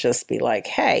and we'll just be like,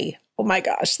 hey, oh my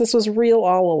gosh, this was real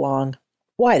all along.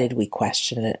 Why did we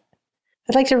question it?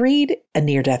 I'd like to read a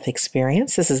near-death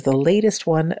experience. This is the latest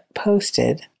one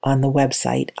posted on the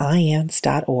website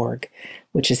IANDS.org,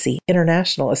 which is the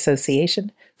International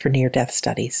Association for Near-Death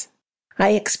Studies.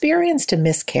 I experienced a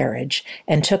miscarriage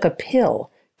and took a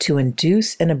pill to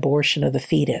induce an abortion of the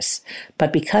fetus,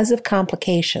 but because of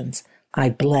complications, I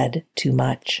bled too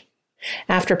much.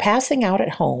 After passing out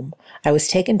at home, I was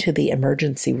taken to the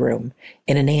emergency room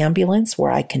in an ambulance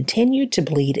where I continued to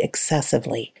bleed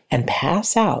excessively and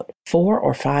pass out 4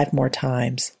 or 5 more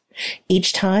times.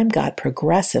 Each time got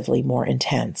progressively more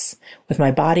intense, with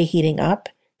my body heating up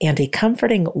and a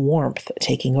comforting warmth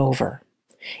taking over.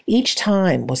 Each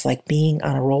time was like being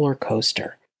on a roller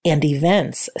coaster, and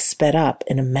events sped up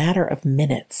in a matter of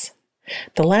minutes.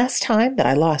 The last time that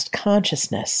I lost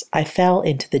consciousness, I fell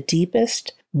into the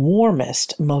deepest,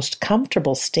 warmest, most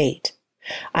comfortable state.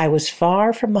 I was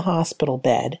far from the hospital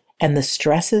bed and the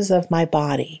stresses of my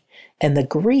body and the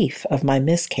grief of my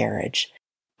miscarriage.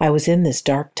 I was in this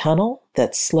dark tunnel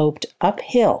that sloped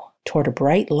uphill toward a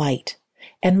bright light,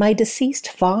 and my deceased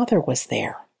father was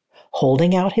there,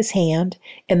 holding out his hand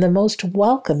in the most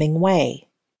welcoming way.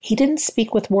 He didn't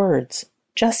speak with words,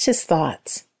 just his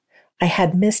thoughts. I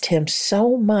had missed him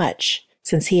so much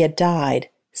since he had died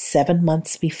 7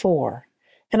 months before,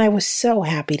 and I was so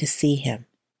happy to see him.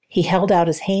 He held out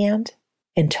his hand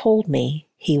and told me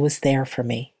he was there for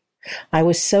me. I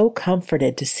was so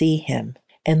comforted to see him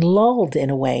and lulled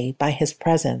in a way by his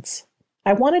presence.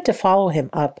 I wanted to follow him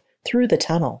up through the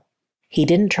tunnel. He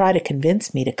didn't try to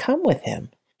convince me to come with him.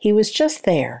 He was just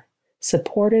there,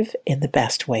 supportive in the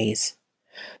best ways.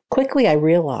 Quickly I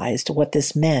realized what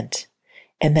this meant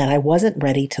and that I wasn't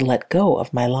ready to let go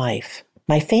of my life.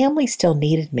 My family still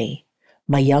needed me,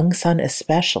 my young son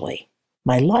especially.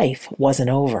 My life wasn't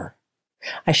over.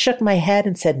 I shook my head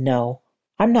and said, no,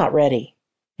 I'm not ready.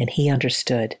 And he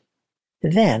understood.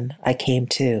 Then I came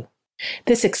to.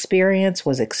 This experience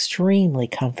was extremely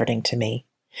comforting to me.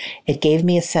 It gave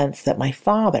me a sense that my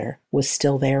father was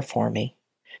still there for me.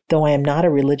 Though I am not a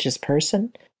religious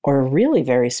person or really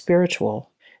very spiritual,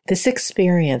 this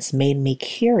experience made me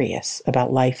curious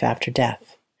about life after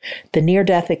death. The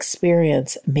near-death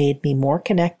experience made me more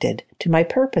connected to my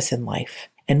purpose in life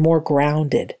and more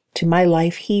grounded to my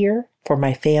life here for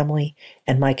my family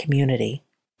and my community.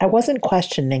 I wasn't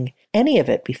questioning any of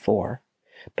it before,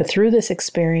 but through this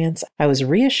experience, I was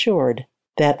reassured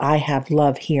that I have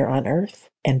love here on earth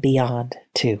and beyond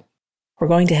too. We're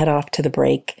going to head off to the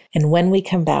break, and when we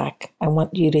come back, I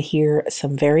want you to hear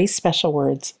some very special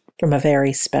words from a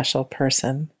very special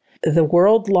person. The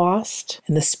world lost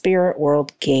and the spirit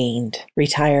world gained.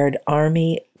 Retired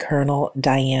Army Colonel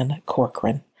Diane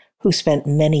Corcoran, who spent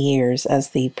many years as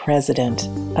the president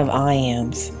of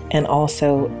IANDS and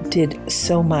also did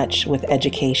so much with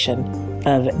education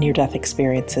of near-death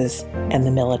experiences and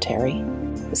the military.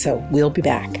 So we'll be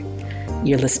back.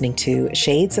 You're listening to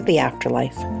Shades of the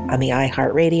Afterlife on the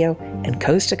iHeartRadio and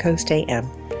Coast to Coast AM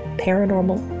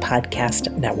Paranormal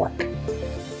Podcast Network.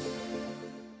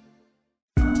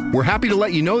 We're happy to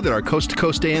let you know that our Coast to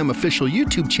Coast AM official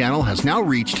YouTube channel has now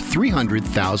reached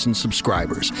 300,000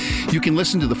 subscribers. You can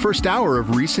listen to the first hour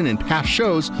of recent and past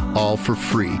shows all for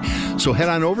free. So head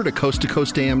on over to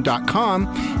coasttocoastam.com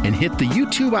and hit the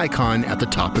YouTube icon at the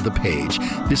top of the page.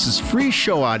 This is free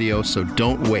show audio, so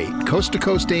don't wait.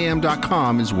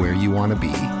 coasttocoastam.com is where you want to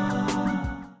be.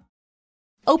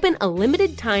 Open a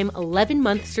limited-time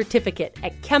 11-month certificate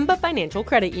at Kemba Financial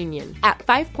Credit Union. At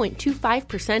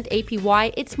 5.25%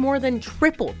 APY, it's more than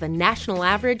triple the national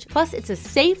average, plus it's a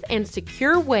safe and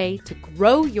secure way to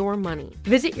grow your money.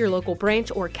 Visit your local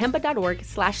branch or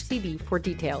kemba.org/CD for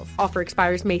details. Offer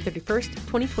expires May 31st,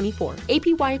 2024.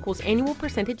 APY equals annual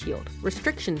percentage yield.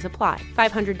 Restrictions apply.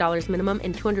 $500 minimum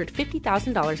and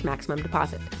 $250,000 maximum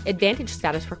deposit. Advantage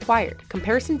status required.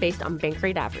 Comparison based on bank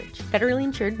rate average. Federally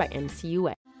insured by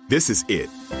NCUA. This is it.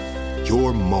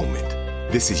 Your moment.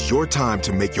 This is your time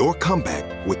to make your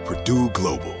comeback with Purdue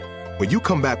Global. When you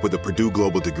come back with a Purdue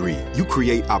Global degree, you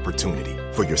create opportunity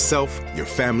for yourself, your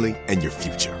family, and your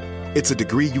future. It's a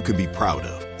degree you can be proud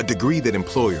of, a degree that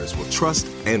employers will trust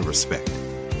and respect.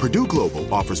 Purdue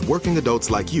Global offers working adults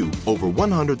like you over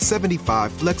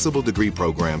 175 flexible degree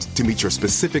programs to meet your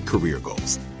specific career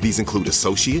goals. These include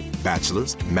associate,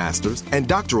 bachelor's, master's, and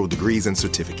doctoral degrees and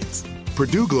certificates.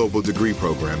 Purdue Global degree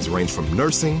programs range from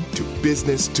nursing to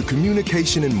business to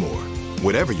communication and more.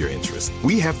 Whatever your interest,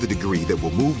 we have the degree that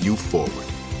will move you forward.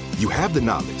 You have the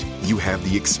knowledge, you have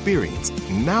the experience.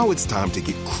 Now it's time to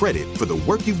get credit for the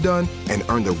work you've done and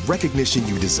earn the recognition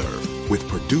you deserve with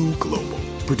Purdue Global,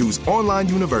 Purdue's online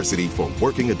university for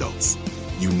working adults.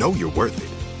 You know you're worth it.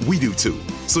 We do too.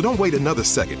 So don't wait another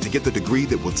second to get the degree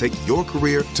that will take your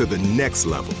career to the next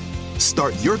level.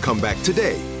 Start your comeback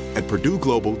today at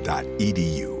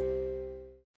purdueglobal.edu.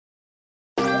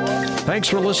 Thanks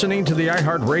for listening to the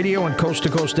iHeartRadio and Coast to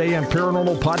Coast AM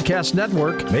Paranormal Podcast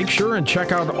Network. Make sure and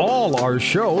check out all our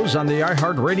shows on the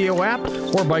iHeartRadio app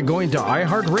or by going to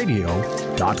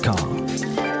iHeartRadio.com.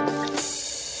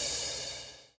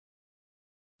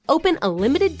 Open a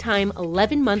limited-time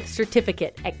 11-month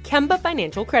certificate at Kemba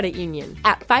Financial Credit Union.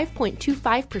 At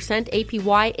 5.25%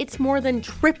 APY, it's more than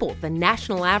triple the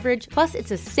national average, plus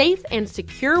it's a safe and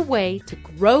secure way to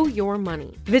grow your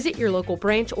money. Visit your local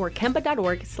branch or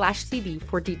kemba.org/CD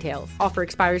for details. Offer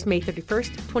expires May 31st,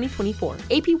 2024.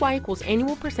 APY equals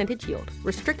annual percentage yield.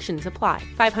 Restrictions apply.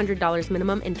 $500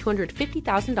 minimum and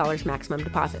 $250,000 maximum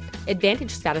deposit.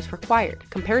 Advantage status required.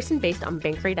 Comparison based on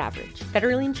bank rate average.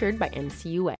 Federally insured by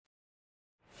NCUA.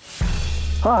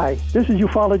 Hi, this is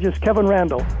ufologist Kevin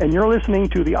Randall, and you're listening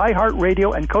to the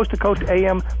iHeartRadio and Coast to Coast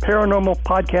AM Paranormal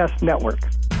Podcast Network.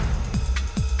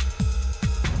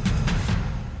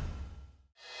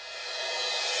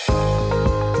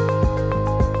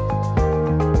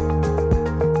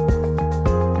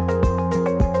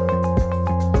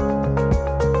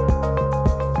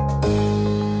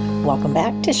 Welcome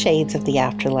back to Shades of the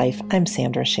Afterlife. I'm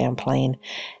Sandra Champlain.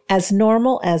 As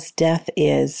normal as death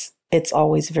is, it's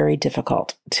always very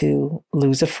difficult to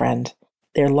lose a friend.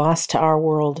 They're lost to our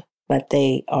world, but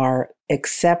they are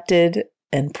accepted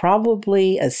and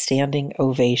probably a standing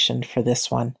ovation for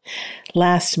this one.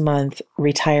 Last month,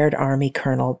 retired Army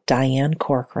Colonel Diane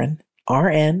Corcoran,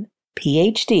 RN,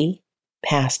 PhD,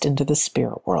 passed into the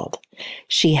spirit world.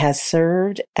 She has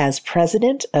served as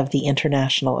president of the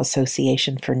International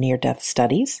Association for Near-Death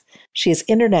Studies. She is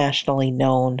internationally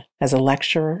known as a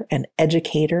lecturer and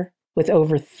educator with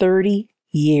over 30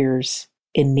 years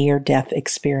in near-death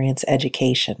experience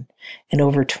education and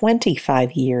over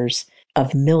 25 years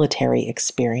of military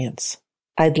experience.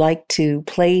 I'd like to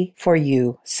play for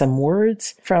you some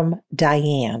words from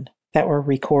Diane that were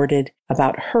recorded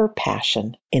about her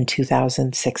passion in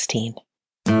 2016.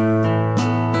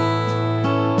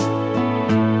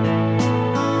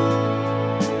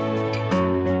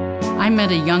 I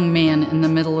met a young man in the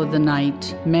middle of the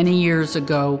night many years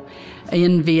ago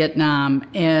in Vietnam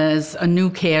as a new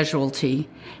casualty,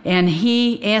 and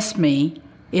he asked me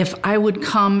if I would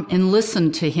come and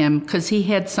listen to him because he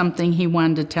had something he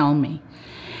wanted to tell me.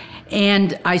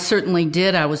 And I certainly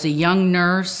did. I was a young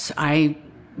nurse. I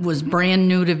was brand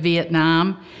new to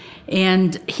Vietnam,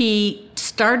 and he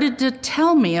started to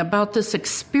tell me about this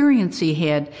experience he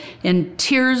had, and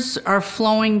tears are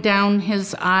flowing down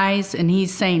his eyes, and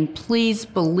he's saying, "Please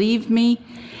believe me."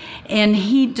 And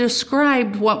he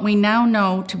described what we now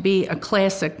know to be a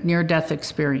classic near-death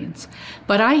experience.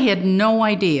 But I had no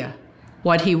idea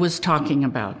what he was talking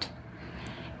about.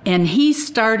 And he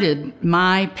started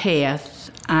my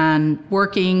path on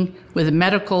working with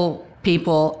medical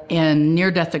people in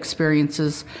near-death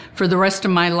experiences for the rest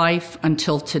of my life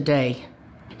until today.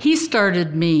 He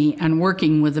started me on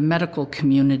working with the medical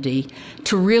community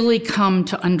to really come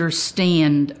to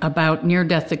understand about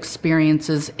near-death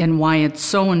experiences and why it's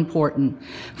so important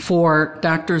for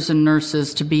doctors and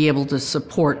nurses to be able to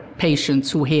support patients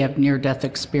who have near-death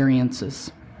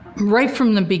experiences. Right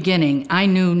from the beginning, I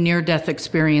knew near-death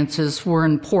experiences were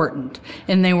important,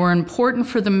 and they were important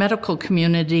for the medical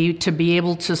community to be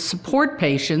able to support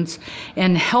patients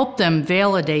and help them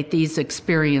validate these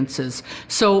experiences.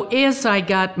 So as I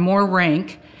got more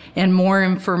rank and more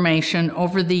information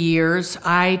over the years,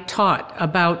 I taught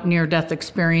about near-death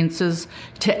experiences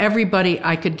to everybody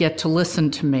I could get to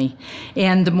listen to me.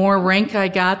 And the more rank I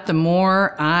got, the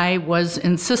more I was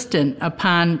insistent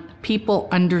upon people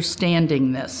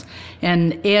understanding this.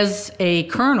 And as a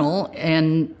colonel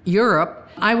in Europe,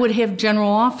 I would have general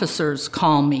officers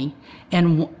call me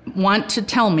and want to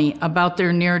tell me about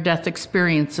their near-death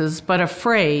experiences, but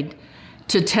afraid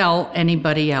to tell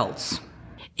anybody else.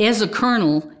 As a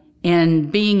colonel,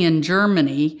 and being in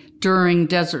Germany during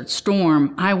Desert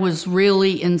Storm, I was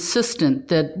really insistent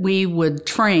that we would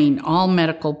train all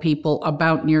medical people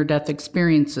about near-death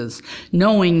experiences,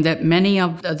 knowing that many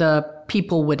of the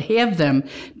people would have them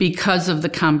because of the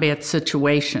combat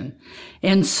situation.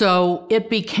 And so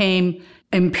it became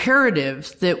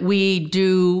imperative that we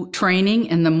do training,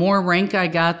 and the more rank I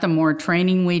got, the more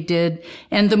training we did,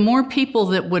 and the more people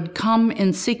that would come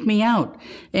and seek me out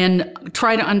and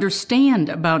try to understand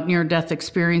about near-death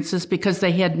experiences because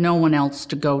they had no one else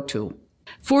to go to.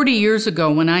 40 years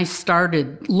ago, when I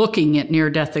started looking at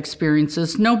near-death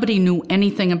experiences, nobody knew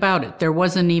anything about it. There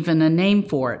wasn't even a name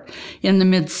for it. In the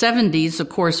mid-'70s, of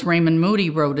course, Raymond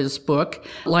Moody wrote his book,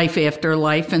 Life After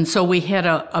Life, and so we had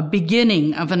a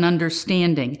beginning of an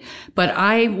understanding. But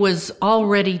I was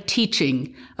already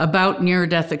teaching about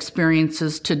near-death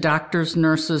experiences to doctors,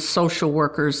 nurses, social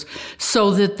workers,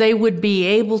 so that they would be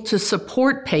able to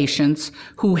support patients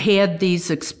who had these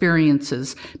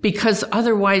experiences, because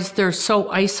otherwise they're so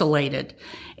isolated.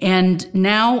 And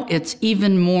now it's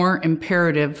even more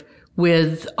imperative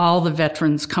with all the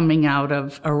veterans coming out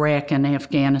of Iraq and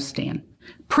Afghanistan.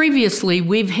 Previously,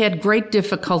 we've had great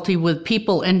difficulty with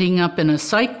people ending up in a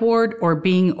psych ward or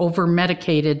being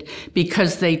over-medicated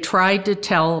because they tried to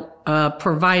tell a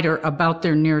provider about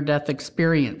their near-death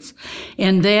experience.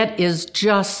 And that is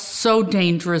just so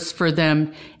dangerous for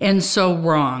them and so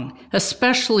wrong,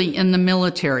 especially in the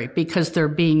military, because they're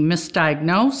being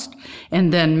misdiagnosed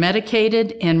and then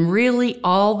medicated, and really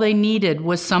all they needed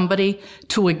was somebody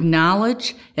to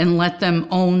acknowledge and let them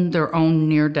own their own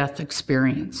near-death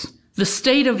experience. The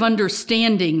state of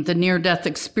understanding the near-death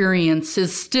experience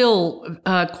is still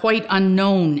quite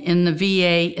unknown in the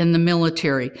VA and the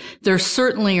military. There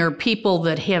certainly are people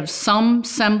that have some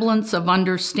semblance of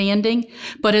understanding,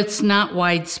 but it's not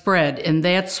widespread. And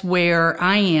that's where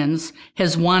IANS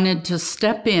has wanted to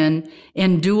step in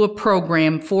and do a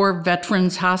program for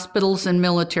veterans hospitals and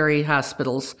military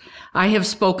hospitals. I have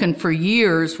spoken for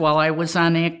years while I was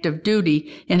on active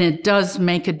duty, and it does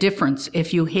make a difference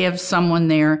if you have someone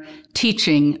there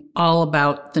teaching all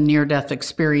about the near-death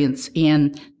experience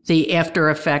and the after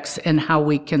effects and how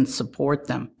we can support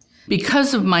them.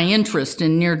 Because of my interest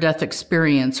in near-death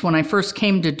experience, when I first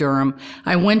came to Durham,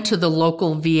 I went to the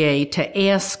local VA to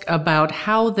ask about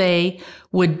how they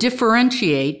would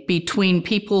differentiate between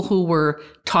people who were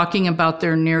talking about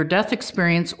their near-death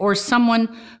experience or someone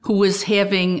who was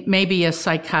having maybe a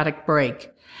psychotic break.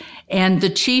 And the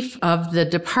chief of the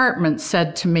department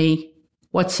said to me,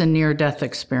 "What's a near-death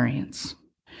experience?"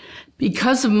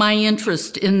 Because of my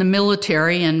interest in the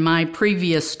military and my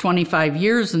previous 25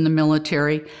 years in the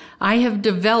military, I have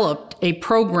developed a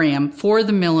program for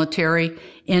the military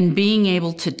in being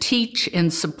able to teach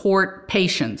and support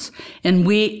patients. And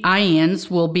we,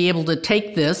 IANS, will be able to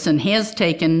take this and has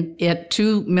taken it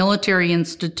to military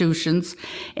institutions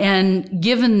and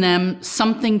given them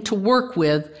something to work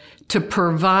with to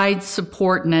provide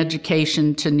support and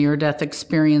education to near-death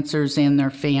experiencers and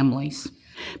their families.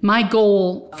 My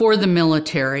goal for the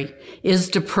military is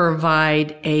to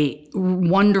provide a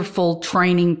wonderful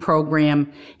training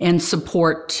program and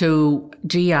support to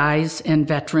GIs and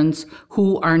veterans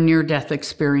who are near-death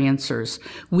experiencers.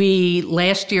 We,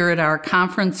 last year at our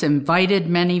conference, invited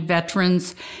many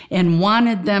veterans and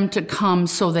wanted them to come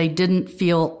so they didn't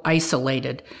feel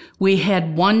isolated. We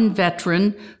had one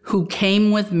veteran who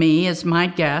came with me as my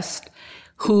guest,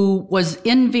 who was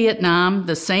in Vietnam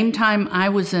the same time I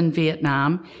was in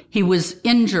Vietnam. He was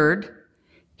injured.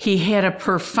 He had a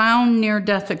profound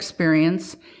near-death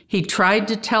experience. He tried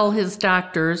to tell his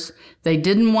doctors. They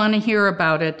didn't want to hear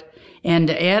about it.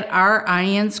 And at our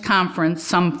IANS conference,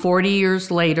 some 40 years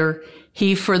later,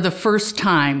 he, for the first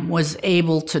time, was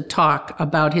able to talk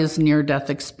about his near-death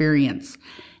experience.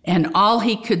 And all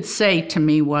he could say to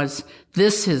me was,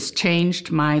 "This has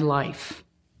changed my life."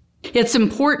 It's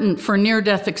important for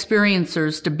near-death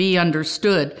experiencers to be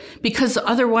understood because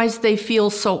otherwise they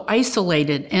feel so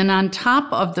isolated. And on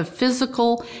top of the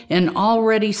physical and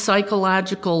already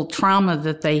psychological trauma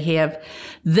that they have,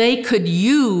 they could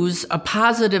use a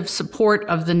positive support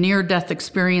of the near-death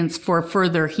experience for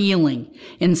further healing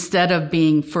instead of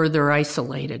being further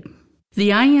isolated.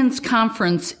 The IANS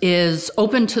conference is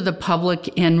open to the public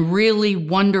and really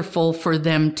wonderful for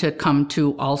them to come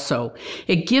to also.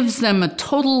 It gives them a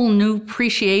total new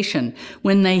appreciation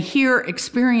when they hear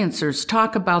experiencers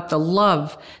talk about the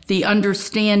love, the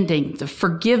understanding, the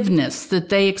forgiveness that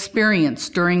they experience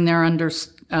during their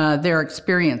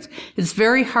experience. It's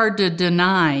very hard to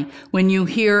deny when you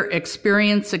hear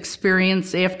experience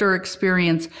after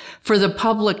experience for the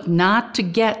public not to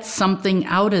get something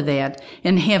out of that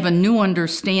and have a new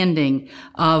understanding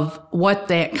of what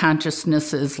that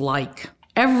consciousness is like.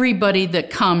 Everybody that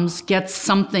comes gets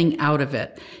something out of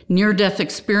it. Near-death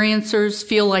experiencers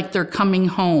feel like they're coming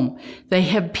home. They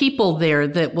have people there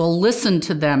that will listen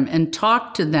to them and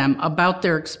talk to them about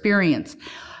their experience.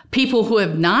 People who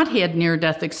have not had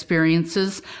near-death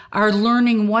experiences are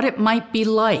learning what it might be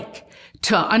like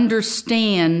to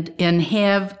understand and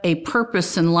have a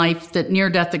purpose in life that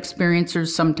near-death experiencers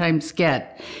sometimes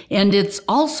get. And it's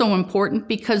also important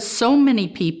because so many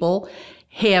people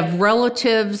have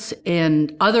relatives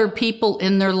and other people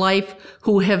in their life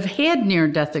who have had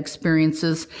near-death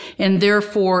experiences, and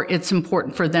therefore it's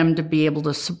important for them to be able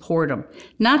to support them.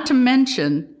 Not to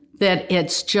mention that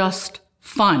it's just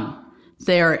fun.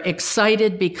 They're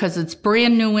excited because it's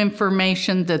brand new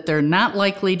information that they're not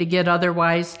likely to get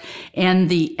otherwise, and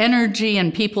the energy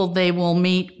and people they will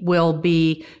meet will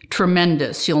be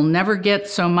tremendous. You'll never get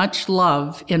so much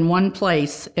love in one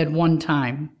place at one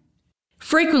time.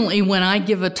 Frequently when I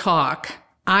give a talk,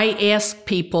 I ask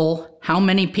people how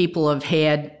many people have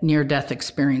had near-death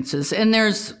experiences, and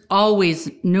there's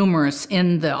always numerous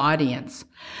in the audience.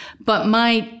 But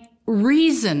my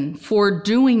reason for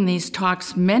doing these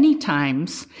talks many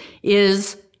times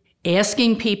is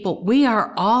asking people, we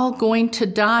are all going to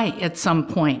die at some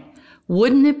point.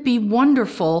 Wouldn't it be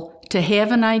wonderful to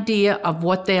have an idea of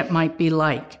what that might be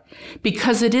like?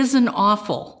 Because it isn't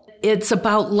awful. It's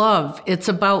about love. It's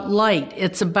about light.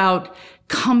 It's about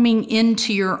coming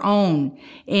into your own.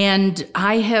 And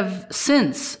I have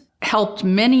since helped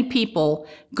many people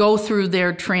go through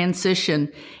their transition,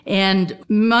 and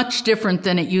much different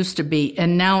than it used to be.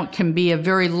 And now it can be a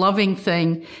very loving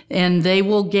thing, and they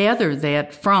will gather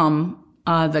that from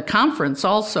the conference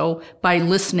also by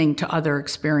listening to other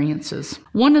experiences.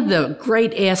 One of the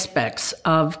great aspects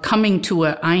of coming to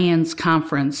an IANS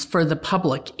conference for the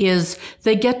public is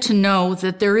they get to know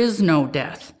that there is no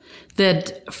death.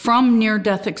 That from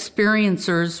near-death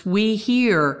experiencers, we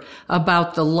hear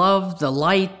about the love, the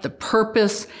light, the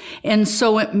purpose. And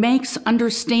so it makes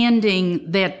understanding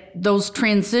that those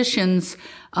transitions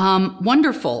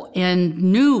wonderful and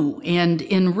new and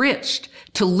enriched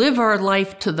to live our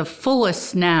life to the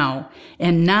fullest now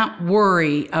and not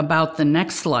worry about the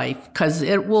next life, because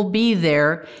it will be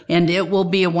there and it will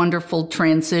be a wonderful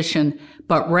transition.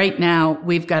 But right now,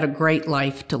 we've got a great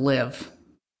life to live.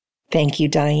 Thank you,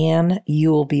 Diane.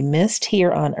 You will be missed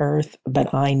here on Earth,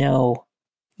 but I know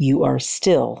you are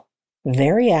still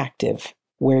very active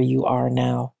where you are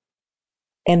now.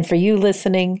 And for you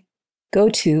listening, go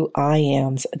to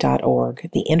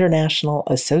IANS.org, the International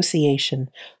Association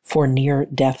for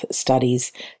Near-Death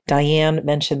Studies. Diane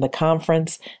mentioned the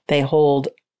conference. They hold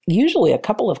usually a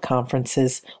couple of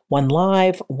conferences, one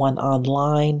live, one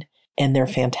online, and they're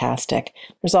fantastic.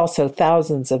 There's also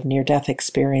thousands of near-death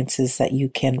experiences that you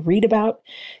can read about.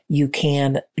 You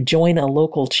can join a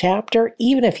local chapter,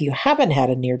 even if you haven't had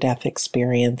a near-death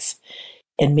experience,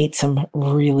 and meet some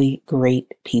really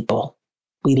great people.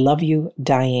 We love you,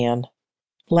 Diane.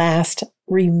 Last,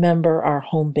 remember our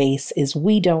home base is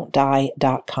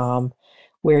WeDon'tDie.com,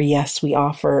 where, yes, we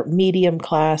offer medium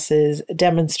classes,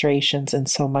 demonstrations, and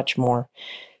so much more.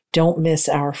 Don't miss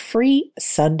our free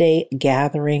Sunday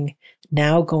gathering,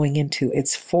 now going into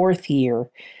its 4th year.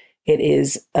 It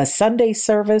is a Sunday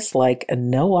service like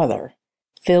no other,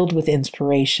 filled with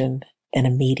inspiration and a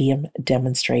medium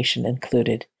demonstration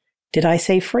included. Did I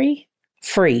say free?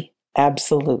 Free,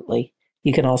 absolutely.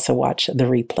 You can also watch the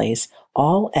replays,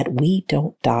 all at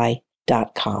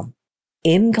WeDon'tDie.com.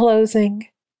 In closing,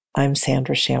 I'm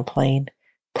Sandra Champlain.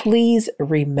 Please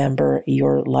remember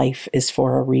your life is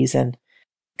for a reason.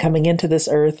 Coming into this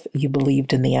earth, you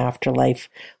believed in the afterlife.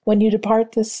 When you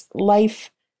depart this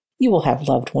life, You will have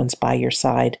loved ones by your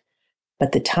side.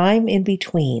 But the time in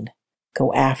between,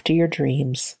 go after your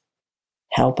dreams.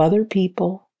 Help other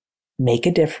people. Make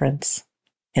a difference.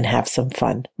 And have some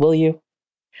fun, will you?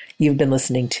 You've been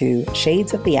listening to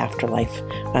Shades of the Afterlife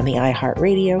on the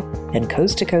iHeartRadio and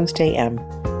Coast to Coast AM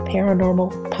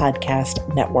Paranormal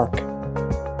Podcast Network.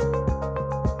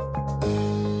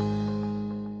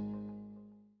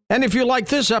 And if you like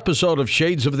this episode of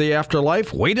Shades of the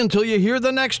Afterlife, wait until you hear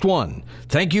the next one.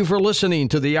 Thank you for listening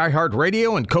to the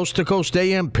iHeartRadio and Coast to Coast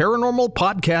AM Paranormal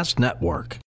Podcast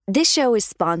Network. This show is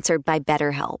sponsored by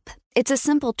BetterHelp. It's a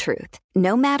simple truth.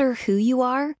 No matter who you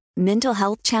are, mental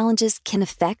health challenges can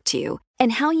affect you,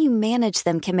 and how you manage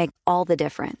them can make all the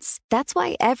difference. That's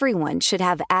why everyone should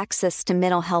have access to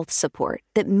mental health support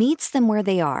that meets them where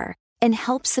they are and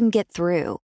helps them get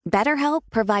through. BetterHelp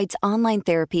provides online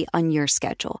therapy on your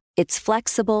schedule. It's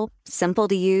flexible, simple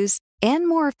to use, and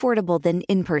more affordable than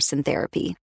in-person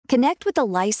therapy. Connect with a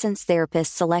licensed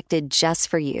therapist selected just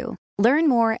for you. Learn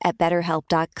more at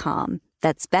BetterHelp.com.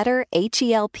 That's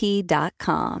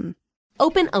BetterHelp.com.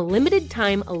 Open a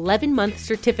limited-time 11-month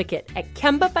certificate at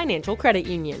Kemba Financial Credit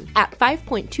Union. At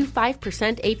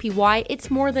 5.25% APY,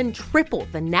 it's more than triple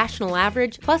the national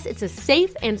average, plus it's a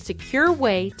safe and secure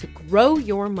way to grow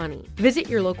your money. Visit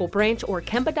your local branch or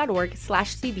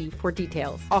kemba.org/cd for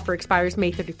details. Offer expires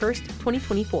May 31st,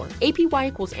 2024. APY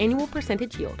equals annual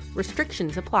percentage yield.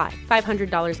 Restrictions apply.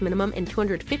 $500 minimum and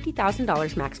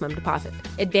 $250,000 maximum deposit.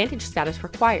 Advantage status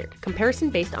required.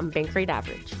 Comparison based on bank rate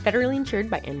average. Federally insured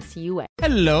by NCUA.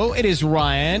 Hello, it is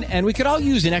Ryan, and we could all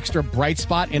use an extra bright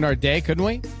spot in our day, couldn't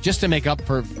we? Just to make up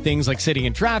for things like sitting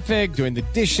in traffic, doing the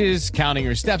dishes, counting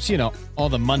your steps, you know, all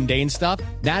the mundane stuff.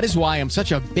 That is why I'm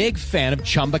such a big fan of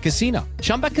Chumba Casino.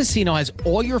 Chumba Casino has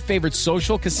all your favorite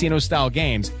social casino-style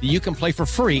games that you can play for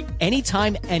free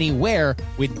anytime, anywhere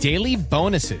with daily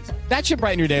bonuses. That should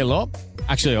brighten your day a little.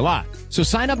 Actually, a lot. So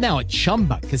sign up now at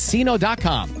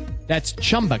ChumbaCasino.com. That's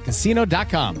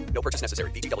ChumbaCasino.com. No purchase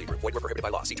necessary. VGW Group. Void where prohibited by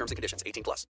law. See terms and conditions. 18+.